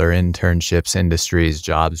popular internships, industries,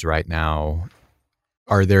 jobs right now?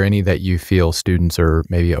 Are there any that you feel students are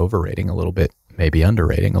maybe overrating a little bit, maybe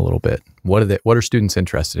underrating a little bit? What are students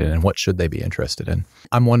interested in, and what should they be interested in?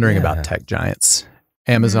 I'm wondering about tech giants.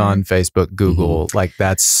 Amazon, Facebook, Google,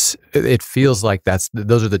 it feels like those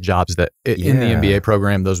are the jobs that in the MBA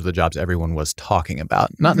program, those are the jobs everyone was talking about,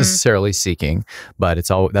 not necessarily seeking, but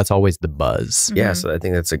that's always the buzz. Yeah. So I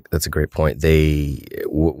think that's a great point.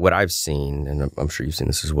 What I've seen, and I'm sure you've seen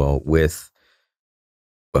this as well, with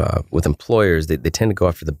employers, they tend to go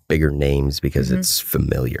after the bigger names because it's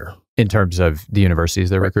familiar. In terms of the universities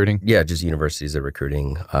they're recruiting? Yeah, just universities they're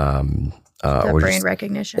recruiting. Brand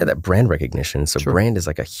recognition. Yeah, that brand recognition. So brand is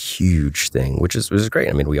like a huge thing, which is great.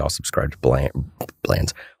 I mean, we all subscribe to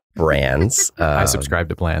brands. I subscribe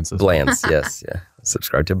to Blands. Blands, yes. Yeah.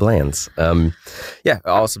 Subscribe to Blands.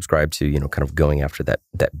 I'll subscribe to, kind of going after that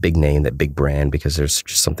big name, that big brand, because there's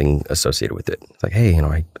just something associated with it. It's like, hey,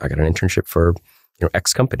 I got an internship for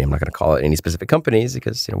X company. I'm not going to call it any specific companies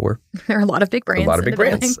because there are a lot of big brands.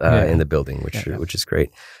 In the building, which is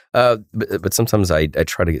great. But sometimes I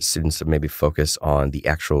try to get students to maybe focus on the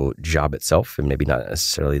actual job itself and maybe not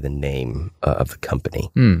necessarily the name of the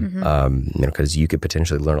company. Because you could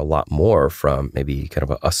potentially learn a lot more from maybe kind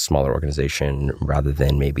of a smaller organization rather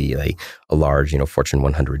than maybe a large, Fortune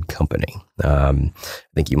 100 company. I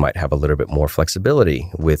think you might have a little bit more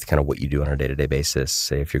flexibility with kind of what you do on a day-to-day basis.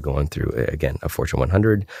 Say if you're going through, again, a Fortune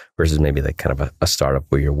 100 versus maybe like kind of a startup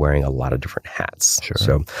where you're wearing a lot of different hats. Sure.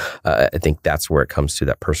 So I think that's where it comes to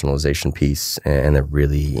that personalization piece, and they're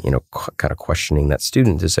really, kind of questioning that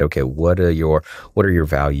student to say, okay, what are your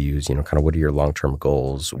values? Kind of what are your long-term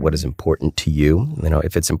goals? What is important to you?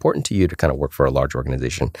 If it's important to you to kind of work for a large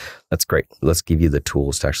organization, that's great. Let's give you the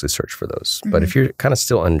tools to actually search for those. But if you're kind of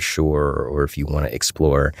still unsure, or if you want to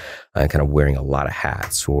explore kind of wearing a lot of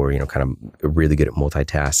hats, or kind of really good at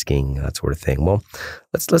multitasking, that sort of thing, well,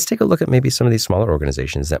 let's take a look at maybe some of these smaller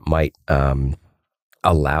organizations that might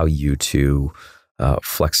allow you to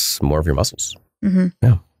flex more of your muscles.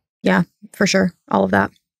 Yeah, for sure. All of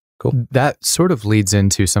that. Cool. That sort of leads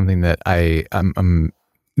into something that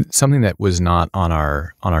something that was not on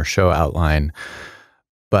our show outline,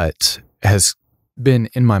 but has been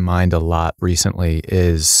in my mind a lot recently,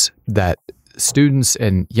 is that students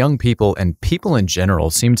and young people and people in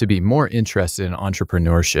general seem to be more interested in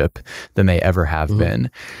entrepreneurship than they ever have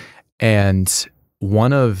been. And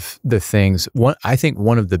one of the things, I think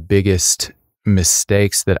one of the biggest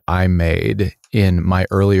mistakes that I made in my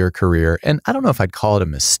earlier career, and I don't know if I'd call it a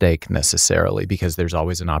mistake necessarily, because there's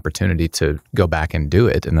always an opportunity to go back and do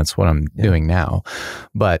it, and that's what I'm doing now.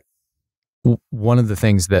 But one of the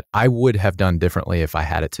things that I would have done differently if I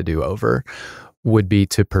had it to do over would be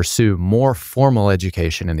to pursue more formal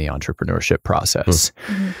education in the entrepreneurship process.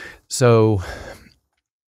 So,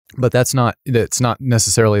 but that's not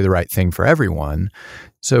necessarily the right thing for everyone.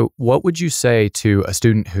 So what would you say to a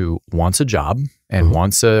student who wants a job and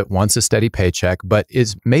wants a steady paycheck, but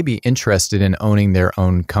is maybe interested in owning their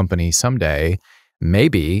own company someday?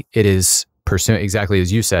 Maybe it is pursuing, exactly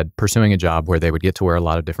as you said, pursuing a job where they would get to wear a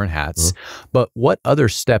lot of different hats. But what other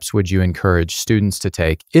steps would you encourage students to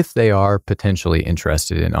take if they are potentially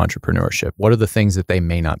interested in entrepreneurship? What are the things that they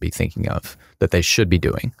may not be thinking of that they should be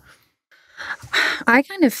doing? I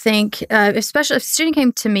kind of think, especially if a student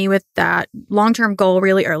came to me with that long-term goal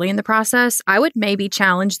really early in the process, I would maybe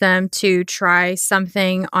challenge them to try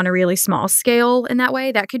something on a really small scale in that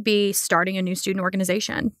way. That could be starting a new student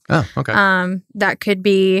organization. Oh, okay. That could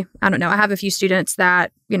be, I don't know, I have a few students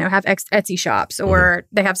that, have Etsy shops, or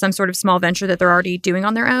they have some sort of small venture that they're already doing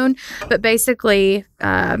on their own. But basically,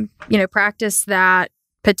 practice that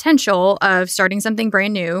potential of starting something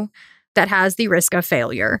brand new that has the risk of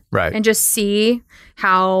failure, right? And just see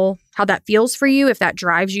how how that feels for you, if that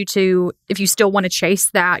drives you to, if you still want to chase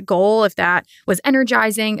that goal, if that was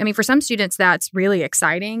energizing. I mean, for some students, that's really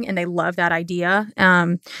exciting and they love that idea.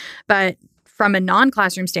 But from a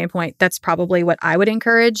non-classroom standpoint, that's probably what I would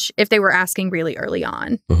encourage if they were asking really early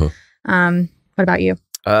on. What about you?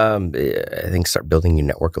 I think start building your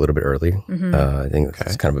network a little bit early. I think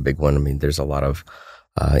that's kind of a big one. I mean, there's a lot of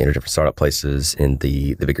different startup places in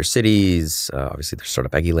the bigger cities. Obviously, there's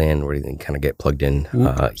Startup Aggie Land where you can kind of get plugged in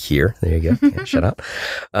here. There you go. Yeah, shout out.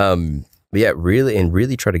 But yeah,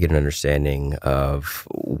 really try to get an understanding of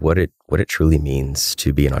what it truly means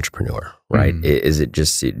to be an entrepreneur, right? Is it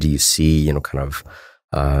just, do you see, kind of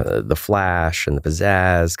the flash and the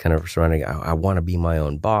pizzazz kind of surrounding, I want to be my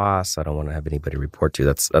own boss. I don't want to have anybody report to.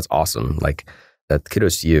 That's awesome. Like, that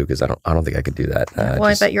kudos to you, because I don't think I could do that.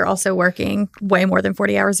 I bet you're also working way more than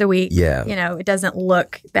 40 hours a week. Yeah. It doesn't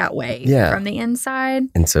look that way from the inside.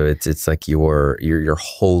 And so it's like you're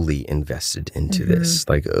wholly invested into this,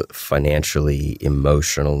 like financially,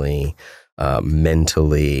 emotionally,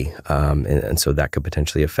 mentally. And so that could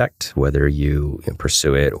potentially affect whether you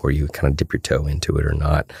pursue it or you kind of dip your toe into it or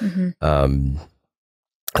not.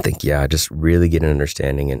 I think, just really get an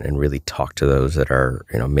understanding and really talk to those that are,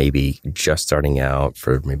 maybe just starting out,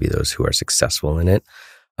 for maybe those who are successful in it,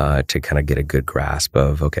 to kind of get a good grasp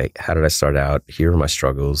of, okay, how did I start out? Here are my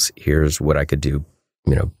struggles. Here's what I could do.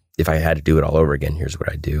 If I had to do it all over again, here's what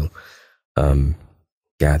I do.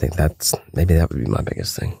 I think maybe that would be my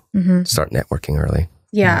biggest thing. Start networking early.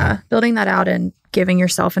 Yeah. Building that out and giving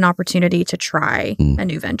yourself an opportunity to try a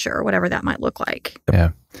new venture, whatever that might look like.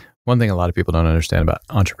 Yeah. One thing a lot of people don't understand about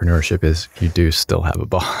entrepreneurship is you do still have a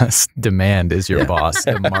boss. Demand is your boss.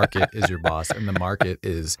 The market is your boss. And the market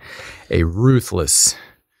is a ruthless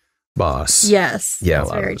boss. Yes. Yeah.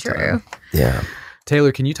 That's very true. Yeah.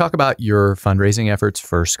 Taylor, can you talk about your fundraising efforts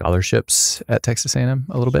for scholarships at Texas A&M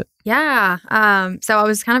a little bit? Yeah. So I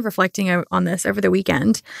was kind of reflecting on this over the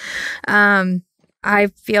weekend.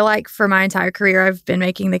 I feel like for my entire career, I've been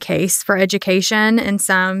making the case for education in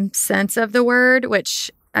some sense of the word,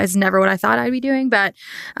 which is never what I thought I'd be doing. But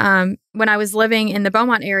when I was living in the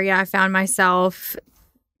Beaumont area, I found myself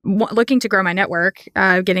looking to grow my network,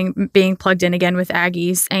 being plugged in again with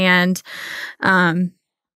Aggies. And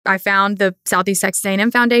I found the Southeast Texas A&M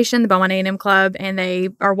Foundation, the Beaumont A&M Club, and they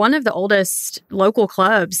are one of the oldest local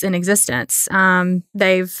clubs in existence.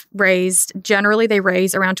 They raise around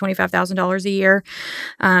 $25,000 a year,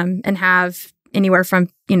 and have anywhere from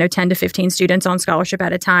 10 to 15 students on scholarship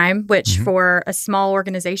at a time, which for a small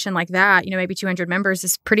organization like that, maybe 200 members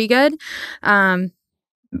is pretty good.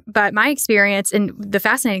 But my experience, and the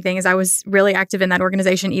fascinating thing is I was really active in that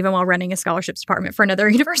organization even while running a scholarships department for another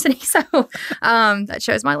university. So that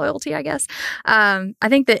shows my loyalty, I guess. I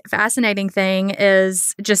think the fascinating thing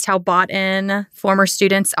is just how bought in former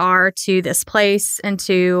students are to this place and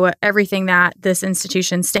to everything that this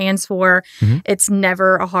institution stands for. It's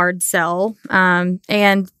never a hard sell.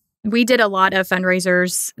 And we did a lot of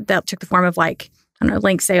fundraisers that took the form of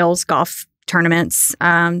link sales, golf tournaments,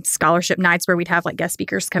 scholarship nights where we'd have guest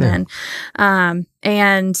speakers come in,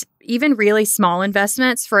 and even really small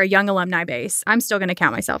investments for a young alumni base. I'm still going to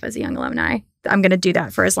count myself as a young alumni. I'm going to do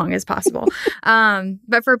that for as long as possible.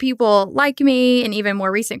 But for people like me and even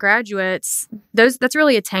more recent graduates, that's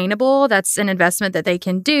really attainable. That's an investment that they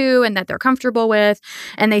can do and that they're comfortable with,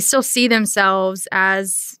 and they still see themselves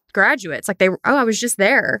as graduates. I was just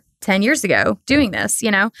there 10 years ago doing this,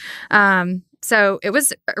 So it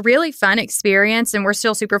was a really fun experience, and we're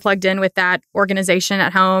still super plugged in with that organization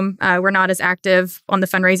at home. We're not as active on the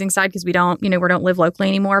fundraising side because we don't live locally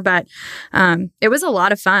anymore, but it was a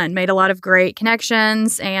lot of fun, made a lot of great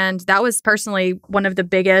connections. And that was personally one of the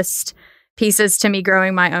biggest pieces to me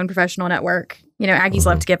growing my own professional network. Aggies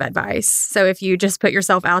love to give advice. So if you just put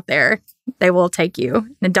yourself out there, they will take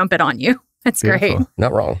you and dump it on you. That's great.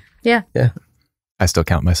 Not wrong. Yeah. Yeah. I still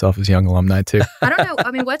count myself as young alumni too. I don't know.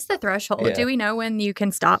 I mean, what's the threshold? Yeah. Do we know when you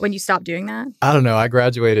stop doing that? I don't know. I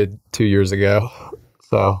graduated 2 years ago.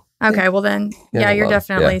 So. Okay. Well then, you're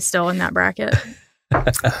definitely still in that bracket.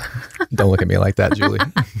 Don't look at me like that, Julie.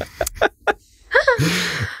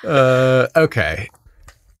 Okay.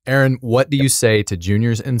 Aaron, what do you say to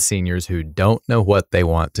juniors and seniors who don't know what they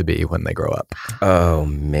want to be when they grow up? Oh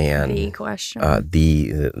man. The question.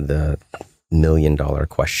 The $1 million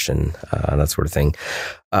question, that sort of thing.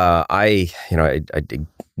 I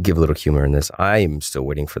give a little humor in this. I am still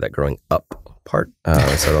waiting for that growing up part. So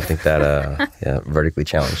I don't think that, vertically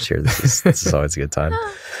challenged here. This is always a good time.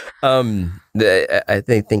 I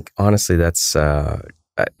think honestly, that's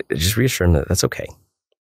just reassuring that that's okay,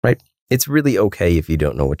 right? it's really okay if you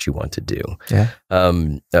don't know what you want to do. Yeah.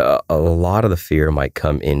 A lot of the fear might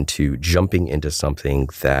come into jumping into something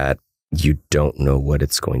that you don't know what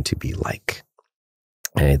it's going to be like.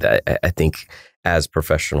 And I think as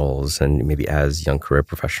professionals and maybe as young career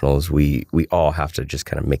professionals, we all have to just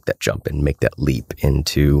kind of make that jump and make that leap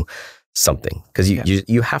into something, because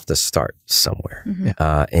you have to start somewhere.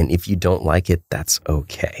 And if you don't like it, that's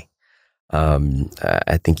okay.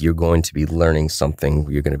 I think you're going to be learning something.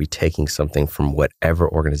 You're going to be taking something from whatever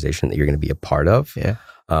organization that you're going to be a part of.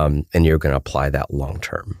 And you're going to apply that long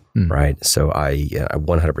term, right? So I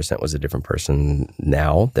 100% was a different person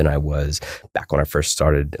now than I was back when I first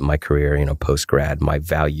started my career, post grad. My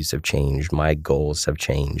values have changed. My goals have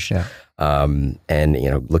changed. And,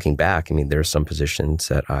 looking back, I mean, there are some positions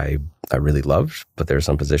that I really loved, but there are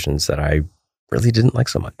some positions that I really didn't like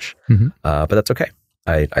so much. But that's okay.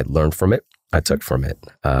 I learned from it. I took from it.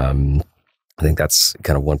 I think that's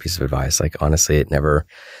kind of one piece of advice. Like, honestly, it never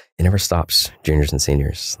stops juniors and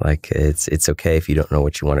seniors. Like, it's okay if you don't know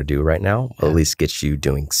what you want to do right now. At least get you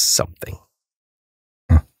doing something.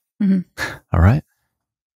 All right.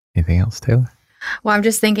 Anything else, Taylor? Well, I'm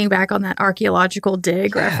just thinking back on that archaeological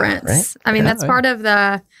dig reference. Right? I mean, that's part of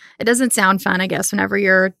it doesn't sound fun, I guess, whenever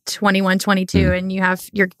you're 21, 22 and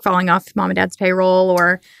you're falling off mom and dad's payroll,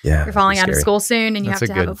 or you're falling out of school soon and you have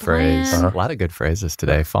to have a plan. Phrase. A lot of good phrases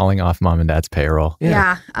today. Falling off mom and dad's payroll.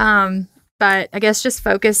 But I guess just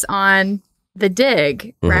focus on the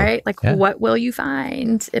dig, right? Like, what will you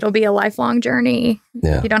find? It'll be a lifelong journey.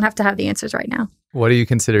 You don't have to have the answers right now. What do you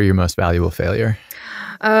consider your most valuable failure?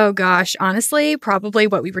 Oh, gosh. Honestly, probably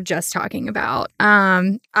what we were just talking about.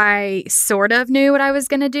 I sort of knew what I was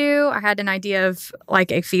going to do. I had an idea of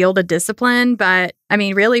like a field of discipline, but I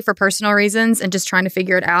mean, really for personal reasons and just trying to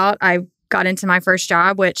figure it out, I got into my first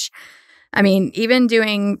job, which, I mean, even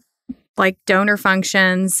doing like donor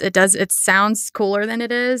functions, it sounds cooler than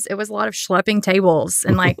it is. It was a lot of schlepping tables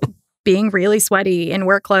and like being really sweaty in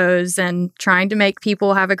work clothes and trying to make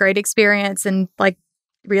people have a great experience and like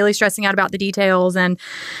really stressing out about the details. And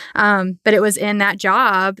but it was in that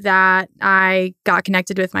job that I got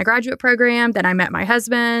connected with my graduate program, that I met my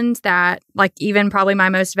husband, that like even probably my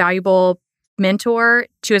most valuable mentor,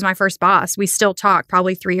 she was my first boss. We still talk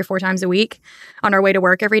probably 3 or 4 times a week on our way to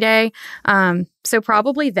work every day. So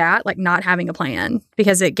probably that, like not having a plan,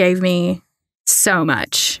 because it gave me so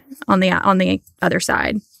much on the other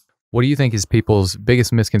side. What do you think is people's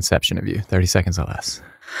biggest misconception of you? 30 seconds or less.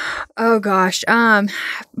 Oh, gosh.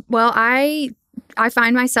 Well, I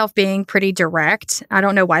find myself being pretty direct. I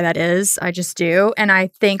don't know why that is. I just do. And I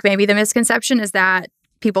think maybe the misconception is that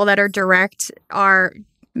people that are direct are,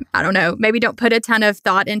 I don't know, maybe don't put a ton of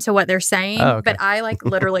thought into what they're saying. But I like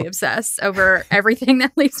literally obsess over everything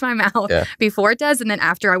that leaves my mouth before it does. And then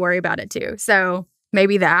after I worry about it too. So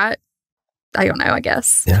maybe that. I don't know, I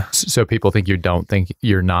guess. So people think you're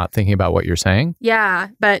not thinking about what you're saying? Yeah,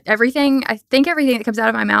 but I think everything that comes out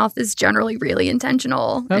of my mouth is generally really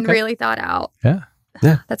intentional and really thought out. Yeah.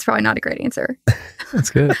 That's probably not a great answer. That's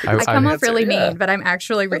good. I come off really mean, but I'm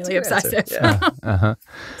actually really obsessive. What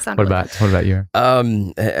about you?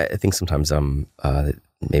 I think sometimes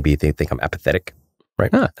maybe they think I'm apathetic.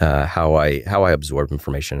 Right. How I absorb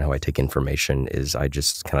information, how I take information is I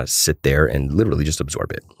just kind of sit there and literally just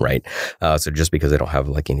absorb it. Right. So just because I don't have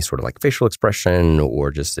like any sort of like facial expression or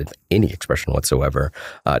just any expression whatsoever,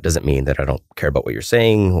 doesn't mean that I don't care about what you're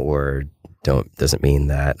saying, or doesn't mean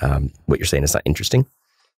that what you're saying is not interesting.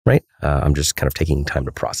 Right. I'm just kind of taking time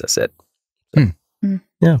to process it. So,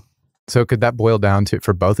 yeah. So could that boil down to,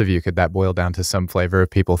 for both of you, some flavor of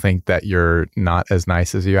people think that you're not as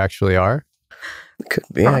nice as you actually are? Could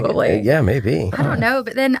be. Probably. Yeah, maybe. I don't know.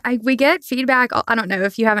 But then we get feedback. I don't know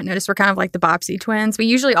if you haven't noticed, we're kind of like the Bopsy twins. We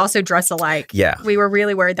usually also dress alike. Yeah. We were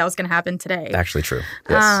really worried that was going to happen today. Actually true.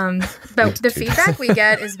 Yes. But the feedback we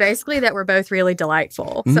get is basically that we're both really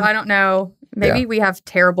delightful. So I don't know. Maybe we have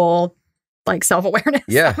terrible like self-awareness.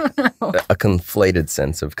 Yeah. A conflated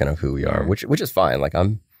sense of kind of who we are, which is fine. Like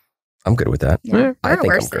I'm good with that. Yeah. I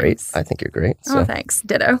think I'm great. I think you're great. So. Oh, thanks.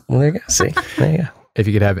 Ditto. Well, there you go. See, there you go. If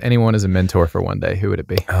you could have anyone as a mentor for one day, who would it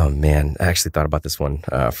be? Oh, man. I actually thought about this one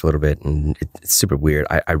for a little bit, and it's super weird.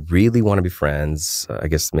 I really want to be friends. I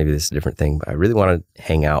guess maybe this is a different thing, but I really want to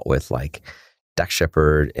hang out with like Dax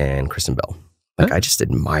Shepard and Kristen Bell. Like, I just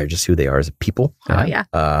admire just who they are as a people. Oh, yeah.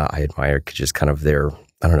 I admire just kind of they're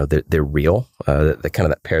real, the kind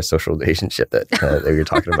of that parasocial relationship that you're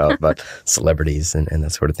talking about celebrities and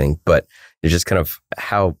that sort of thing. But it's just kind of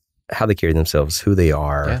how they carry themselves, who they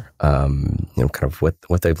are, kind of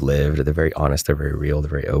what they've lived. They're very honest, they're very real, they're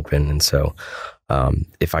very open. And so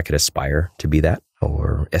if I could aspire to be that,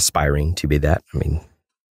 or aspiring to be that, I mean,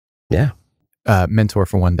 Yeah. Mentor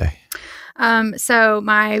for one day. So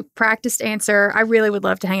my practiced answer, I really would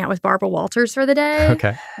love to hang out with Barbara Walters for the day.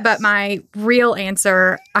 Okay. But my real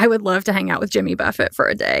answer, I would love to hang out with Jimmy Buffett for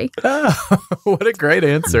a day. Oh, what a great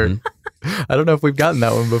answer. I don't know if we've gotten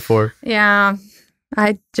that one before. Yeah.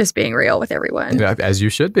 I just being real with everyone. Yeah, as you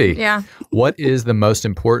should be. Yeah. What is the most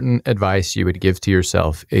important advice you would give to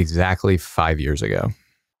yourself exactly 5 years ago?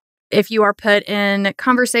 If you are put in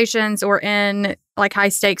conversations or in like high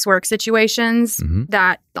stakes work situations,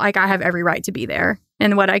 that like I have every right to be there.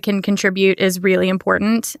 And what I can contribute is really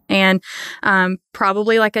important. And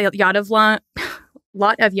probably like a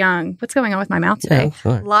lot of young, what's going on with my mouth today? Yeah,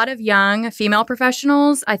 sure. A lot of young female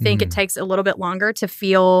professionals, I think it takes a little bit longer to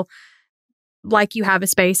feel like you have a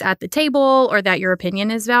space at the table or that your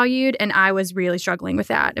opinion is valued. And I was really struggling with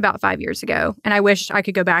that about 5 years ago. And I wish I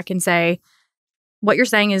could go back and say, what you're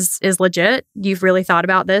saying is legit. You've really thought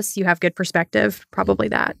about this. You have good perspective. Probably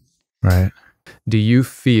that. Right. Do you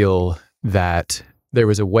feel that there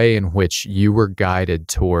was a way in which you were guided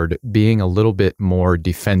toward being a little bit more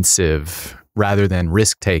defensive rather than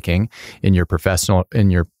risk-taking in your professional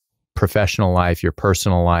life, your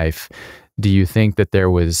personal life? Do you think that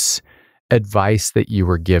there was advice that you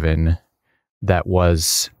were given that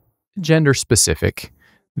was gender specific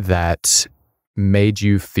that made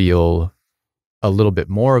you feel a little bit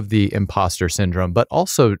more of the imposter syndrome, but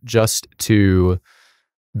also just to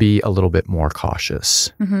be a little bit more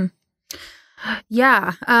cautious?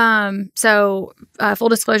 Yeah. So full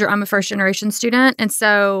disclosure, I'm a first generation student. And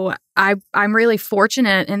so I'm really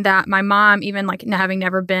fortunate in that my mom, even like having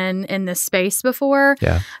never been in this space before,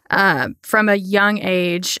 from a young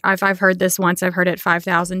age, I've heard this once, I've heard it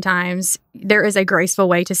 5,000 times. There is a graceful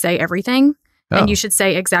way to say everything, and you should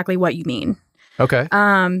say exactly what you mean. Okay.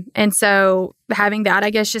 And so having that, I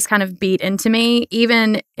guess, just kind of beat into me,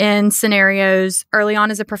 even in scenarios early on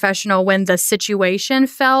as a professional when the situation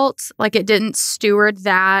felt like it didn't steward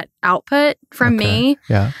that output from me.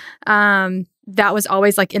 Yeah. That was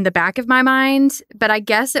always like in the back of my mind. But I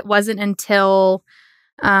guess it wasn't until,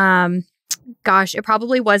 it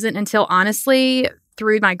probably wasn't until honestly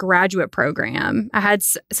through my graduate program. I had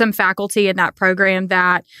some faculty in that program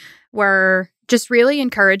that were just really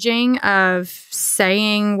encouraging of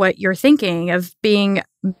saying what you're thinking, of being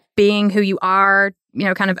who you are,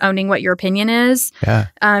 kind of owning what your opinion is. Yeah.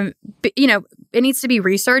 But, it needs to be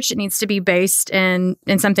researched. It needs to be based in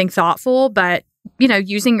something thoughtful, but,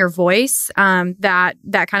 using your voice,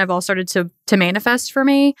 that kind of all started to manifest for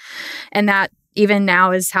me. And that even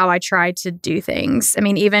now is how I try to do things. I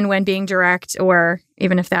mean, even when being direct, or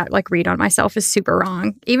even if that like read on myself is super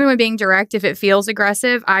wrong, even when being direct, if it feels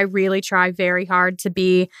aggressive, I really try very hard to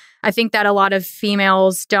be. I think that a lot of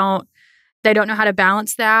females don't know how to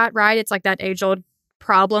balance that, right? It's like that age-old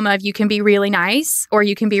problem of you can be really nice or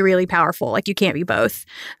you can be really powerful. Like you can't be both.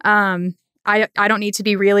 I don't need to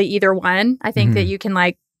be really either one. I think that you can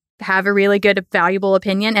like have a really good, valuable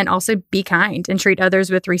opinion and also be kind and treat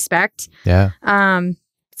others with respect. Yeah.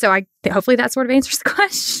 So hopefully that sort of answers the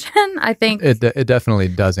question. I think it definitely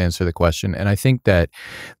does answer the question. And I think that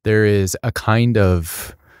there is a kind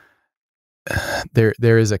of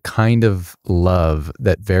love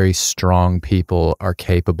that very strong people are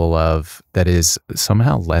capable of that is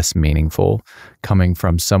somehow less meaningful coming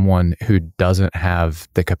from someone who doesn't have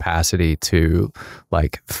the capacity to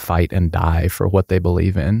like fight and die for what they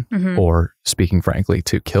believe in, or speaking frankly,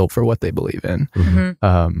 to kill for what they believe in.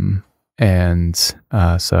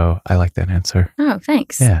 So I like that answer. Oh,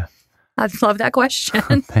 thanks. Yeah. I love that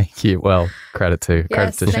question. Thank you. Well, credit to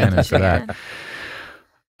Shannon for that.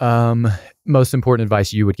 Most important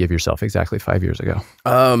advice you would give yourself exactly 5 years ago?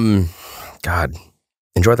 God,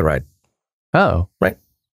 enjoy the ride. Oh, right.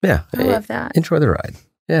 Yeah. I love that. Enjoy the ride.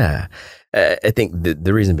 Yeah. I think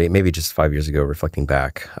the reason being, maybe just 5 years ago, reflecting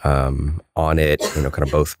back on it, kind of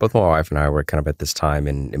both my wife and I were kind of at this time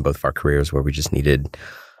in both of our careers where we just needed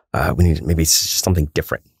maybe something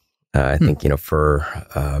different. I think,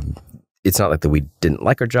 it's not like that we didn't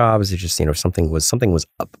like our jobs. It's just, something was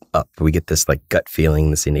up. We get this like gut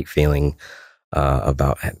feeling, this innate feeling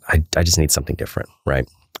about, I just need something different. Right.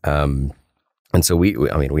 And so we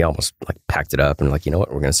almost like packed it up and like, you know what,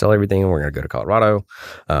 we're going to sell everything and we're going to go to Colorado.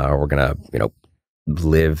 We're going to,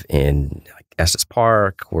 live in like Estes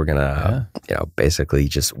Park. We're going to, basically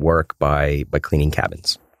just work by cleaning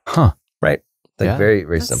cabins. Huh. Right. Like very,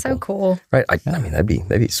 very That's simple. so cool. Right. I mean, that'd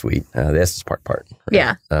be sweet. The Estes Park part.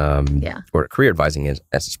 Right? Yeah. Or career advising is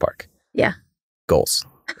Estes Park. Yeah. Goals.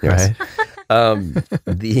 Right. I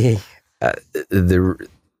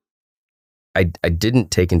didn't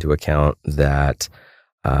take into account that,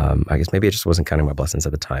 I guess maybe I just wasn't counting my blessings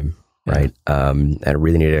at the time. right? And I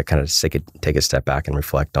really needed to kind of take a step back and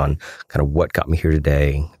reflect on kind of what got me here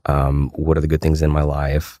today. What are the good things in my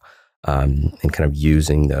life? And kind of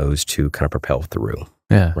using those to kind of propel through.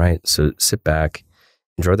 Yeah. Right. So sit back,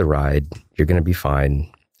 enjoy the ride. You're going to be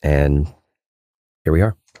fine. And here we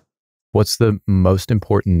are. What's the most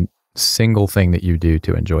important single thing that you do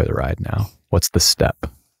to enjoy the ride now? What's the step?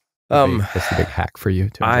 What's the big hack for you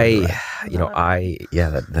to enjoy the ride?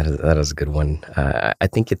 That is a good one. I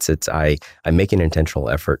think I make an intentional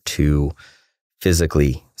effort to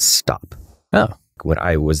physically stop. Oh. When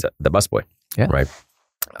I was the busboy, right?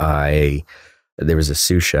 There was a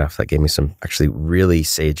sous chef that gave me some actually really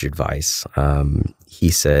sage advice. He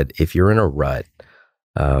said, if you're in a rut,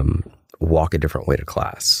 walk a different way to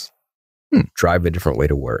class, drive a different way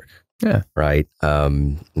to work. Yeah. Right.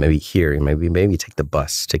 Maybe take the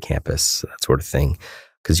bus to campus, that sort of thing,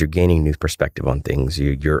 because you're gaining new perspective on things.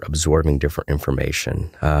 You're absorbing different information.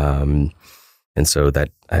 And so that,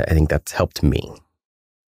 I think that's helped me.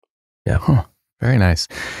 Yeah. Huh. Very nice.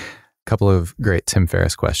 Couple of great Tim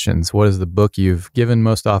Ferriss questions. What is the book you've given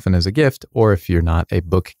most often as a gift? Or if you're not a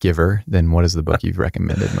book giver, then what is the book you've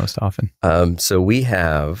recommended most often? So we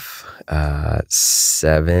have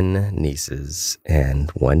 7 nieces and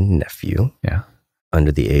 1 nephew. Yeah.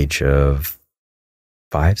 Under the age of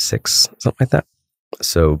 5, 6, something like that.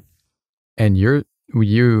 So. And you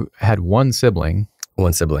had 1 sibling.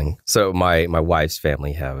 1 sibling. So my wife's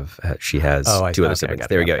family she has 2 other siblings.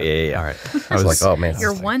 There we go. Yeah. All right. I was like, oh man.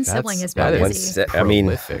 Your one sibling is busy. I mean,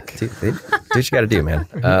 do what you got to do, man.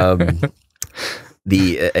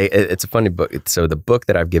 It's a funny book. So the book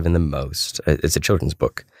that I've given the most, it's a children's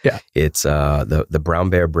book. Yeah. It's the Brown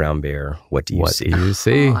Bear, What Do You See? What do you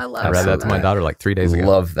see? Oh, I love I read that to my daughter like 3 days ago.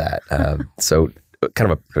 Love that. So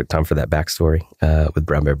kind of a time for that backstory with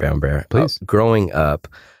Brown Bear. Please. Growing up,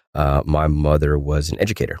 my mother was an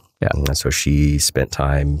educator. Yeah. And so she spent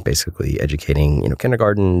time basically educating,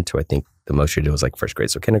 kindergarten to, I think the most she did was like first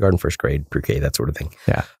grade. So kindergarten, first grade, pre-K, that sort of thing.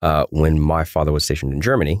 Yeah. When my father was stationed in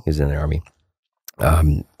Germany, he was in the army,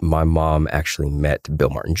 my mom actually met Bill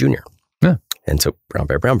Martin Jr. Yeah. And so Brown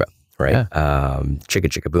Bear, right? Yeah.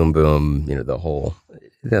 Chicka-Chicka-Boom-Boom, the whole,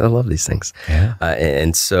 I love these things. Yeah.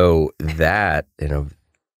 And so that,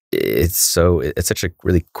 it's such a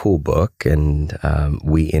really cool book. And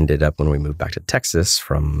we ended up, when we moved back to Texas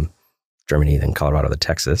from Germany, then Colorado to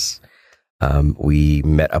Texas, we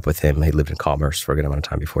met up with him. He lived in Commerce for a good amount of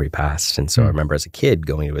time before he passed. And so I remember as a kid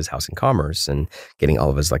going to his house in Commerce and getting all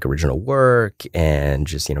of his like original work and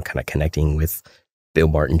just, kind of connecting with Bill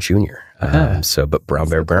Martin Jr. But Brown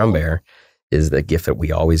Bear is the gift that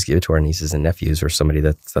we always give to our nieces and nephews or somebody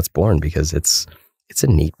that's born, because it's a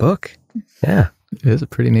neat book. Yeah. It is a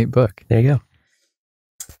pretty neat book. There you go.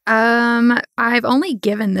 I've only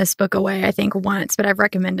given this book away, I think, once, but I've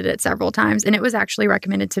recommended it several times. And it was actually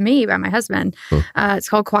recommended to me by my husband. It's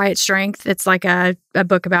called Quiet Strength. It's like a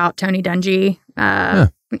book about Tony Dungy,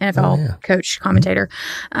 NFL coach, commentator.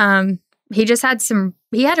 He just had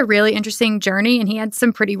he had a really interesting journey, and he had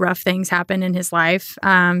some pretty rough things happen in his life.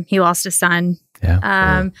 He lost his son.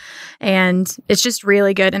 Yeah. And it's just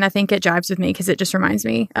really good. And I think it jives with me because it just reminds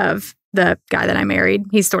me of the guy that I married.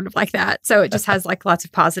 He's sort of like that. So it just has like lots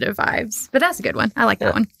of positive vibes. But that's a good one. I like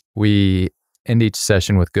that one. We end each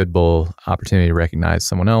session with Good Bull opportunity to recognize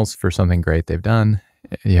someone else for something great they've done.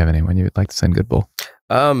 Do you have anyone you would like to send Good Bull?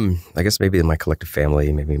 I guess maybe in my collective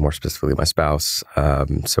family, maybe more specifically my spouse.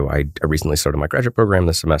 So I recently started my graduate program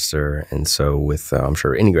this semester. And so with, I'm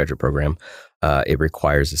sure any graduate program, it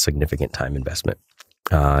requires a significant time investment.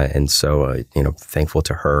 And so, thankful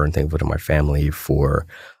to her and thankful to my family for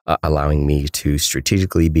allowing me to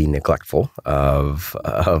strategically be neglectful of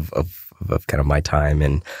kind of my time,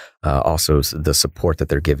 and also the support that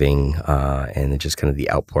they're giving, and just kind of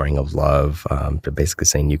the outpouring of love, to basically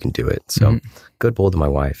saying you can do it. So Good Bull to my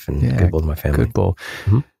wife and Good Bull to my family. Good Bull.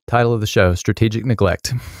 Title of the show, Strategic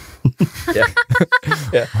Neglect. Yeah.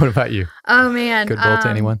 What about you? Oh, man. Good Bull to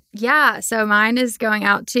anyone? Yeah. So mine is going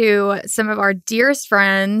out to some of our dearest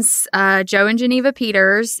friends, Joe and Geneva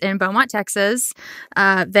Peters in Beaumont, Texas.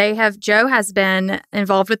 Joe has been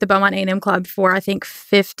involved with the Beaumont A&M Club for, I think,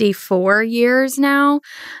 54 years now.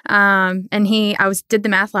 And I did the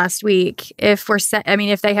math last week. If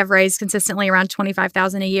they have raised consistently around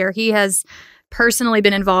 $25,000 a year, he has personally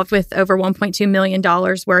been involved with over $1.2 million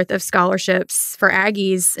worth of scholarships for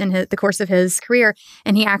Aggies in the course of his career.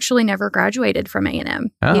 And he actually never graduated from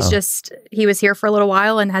A&M. Oh. He was here for a little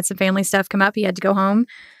while and had some family stuff come up. He had to go home,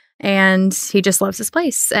 and he just loves his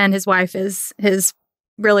place. And his wife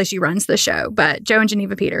she runs the show. But Joe and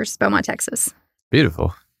Geneva Peters, Beaumont, Texas.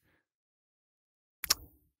 Beautiful.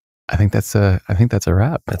 I think that's a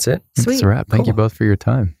wrap. That's it. Sweet. That's a wrap. Thank you both for your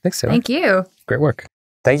time. Thanks, Taylor. Thank you. Great work.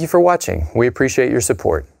 Thank you for watching. We appreciate your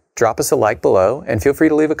support. Drop us a like below and feel free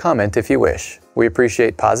to leave a comment if you wish. We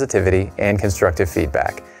appreciate positivity and constructive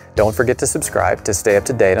feedback. Don't forget to subscribe to stay up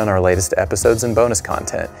to date on our latest episodes and bonus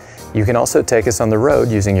content. You can also take us on the road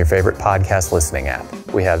using your favorite podcast listening app.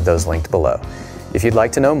 We have those linked below. If you'd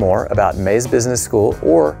like to know more about Mays Business School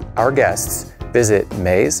or our guests, visit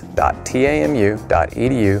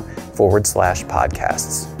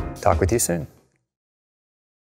mays.tamu.edu/podcasts. Talk with you soon.